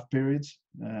those tough periods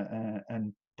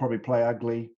and probably play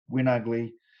ugly, win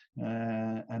ugly,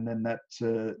 and then that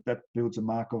builds a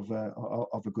mark of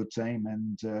a good team.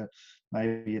 And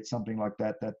maybe it's something like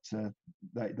that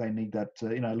they need that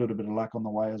a little bit of luck on the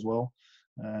way as well.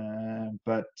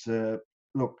 But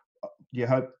look, you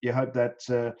hope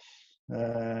that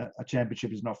a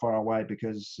championship is not far away,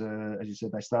 because as you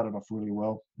said, they started off really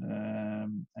well,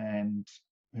 and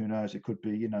who knows, it could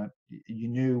be, you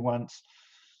knew once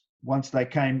he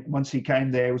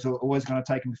came there, it was always going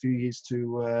to take him a few years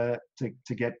to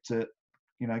get to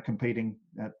competing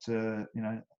at to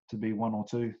be one or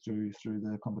two through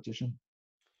the competition.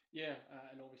 Yeah,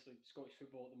 and obviously Scottish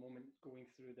football at the moment going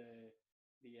through the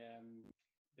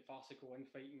farcical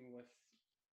infighting with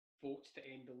votes to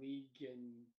end the league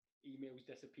and emails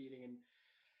disappearing, and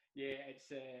yeah, it's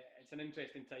an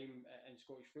interesting time in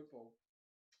Scottish football.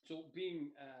 So,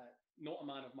 being not a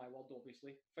man of my word,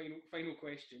 obviously, final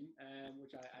question,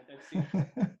 which I did say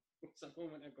a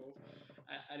moment ago,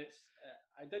 and it's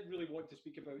I did really want to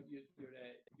speak about your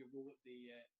role at the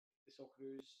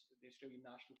Socceroos, the Australian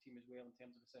national team as well, in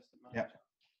terms of assistant manager. Yep.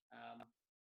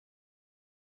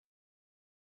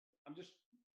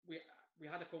 We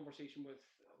had a conversation with,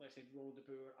 let's say, Ronald de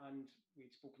Boer, and we'd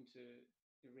spoken to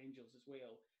the Rangers as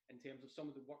well, in terms of some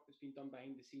of the work that's been done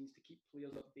behind the scenes to keep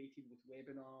players updated with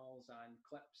webinars and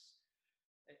clips.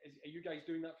 Are you guys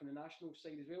doing that from the national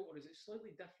side as well, or is it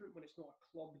slightly different when it's not a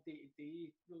club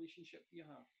day-to-day relationship you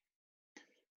have?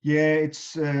 Yeah,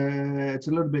 it's a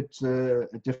little bit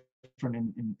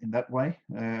different in that way.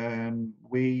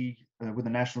 We with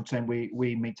the national team,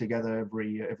 we meet together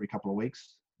every couple of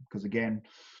weeks, because again,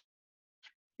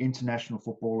 international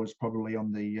football is probably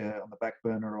on the back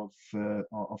burner of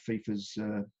FIFA's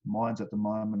minds at the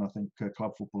moment. I think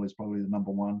club football is probably the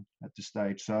number one at this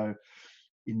stage. So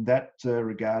in that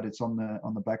regard, it's on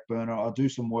the back burner. I do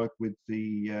some work with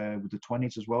the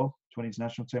 20s as well, 20s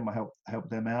national team. I help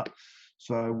them out.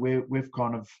 So we've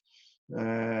kind of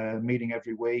meeting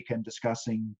every week and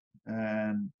discussing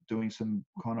and doing some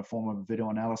kind of form of video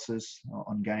analysis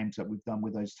on games that we've done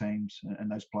with those teams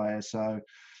and those players. So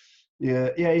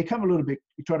yeah, you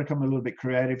try to come a little bit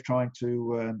creative, trying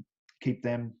to keep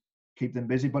them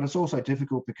busy. But it's also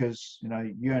difficult because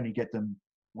you only get them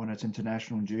when it's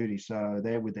international duty, so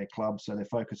they're with their club, so their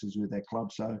focus is with their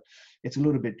club. So it's a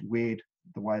little bit weird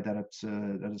the way that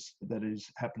that is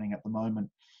happening at the moment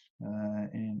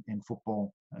in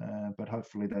football, but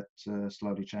hopefully that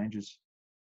slowly changes.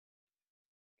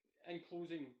 In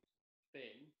closing,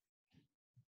 then,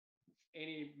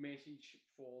 any message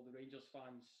for the Rangers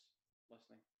fans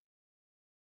listening?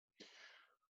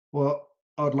 Well,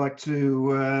 I'd like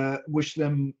to wish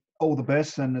them all the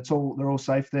best, and they're all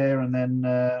safe there. And then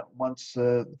once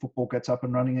football gets up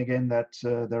and running again, that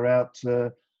they're out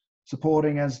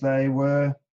supporting as they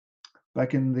were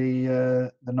back in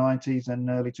the 90s and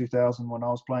early 2000 when I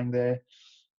was playing there.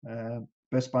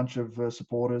 Best bunch of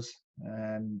supporters,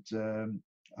 and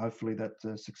hopefully that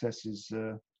success is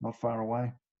not far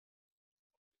away.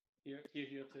 Here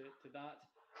to that.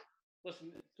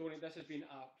 Listen, Tony, this has been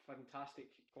a fantastic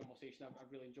conversation. I've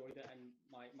really enjoyed it, and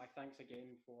my thanks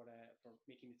again for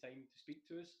making the time to speak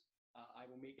to us. I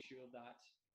will make sure that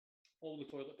all the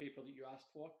toilet paper that you asked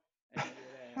for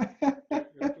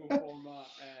your pro forma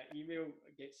email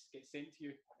gets sent to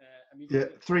you immediately.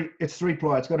 Yeah, it's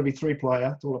 3-ply. It's got to be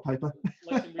 3-ply toilet paper.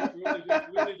 Listen, we only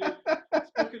do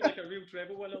spoken like a real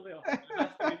treble winner there. It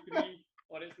has to be 3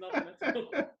 or it's nothing at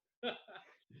all.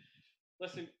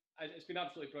 Listen, it's been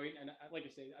absolutely brilliant, and like I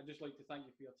said, I'd just like to thank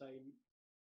you for your time.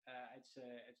 It's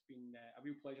been a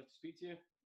real pleasure to speak to you.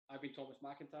 I've been Thomas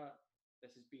McIntyre.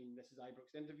 This is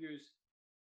Ibrox Interviews,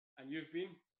 and you've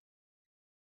been.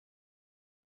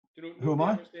 Do you know, who am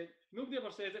I? Nobody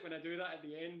ever says it when I do that at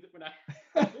the end. When I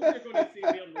hope you're going to say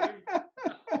their name.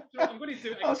 I'm going to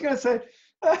do it. I was going to say.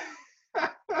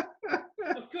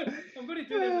 I'm going to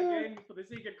do this again for the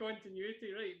sake of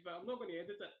continuity, right? But I'm not going to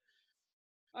edit it.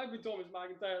 I've been Thomas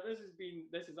McIntyre. This is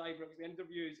Ibrox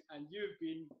Interviews, and you've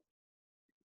been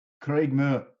Craig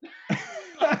Moore.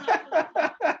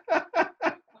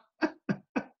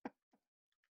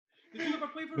 Did you ever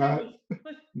play for Rangers?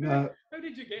 No. How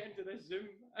did you get into this Zoom?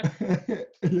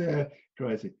 Yeah,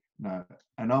 crazy. No.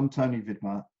 And I'm Tony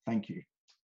Vidmar. Thank you.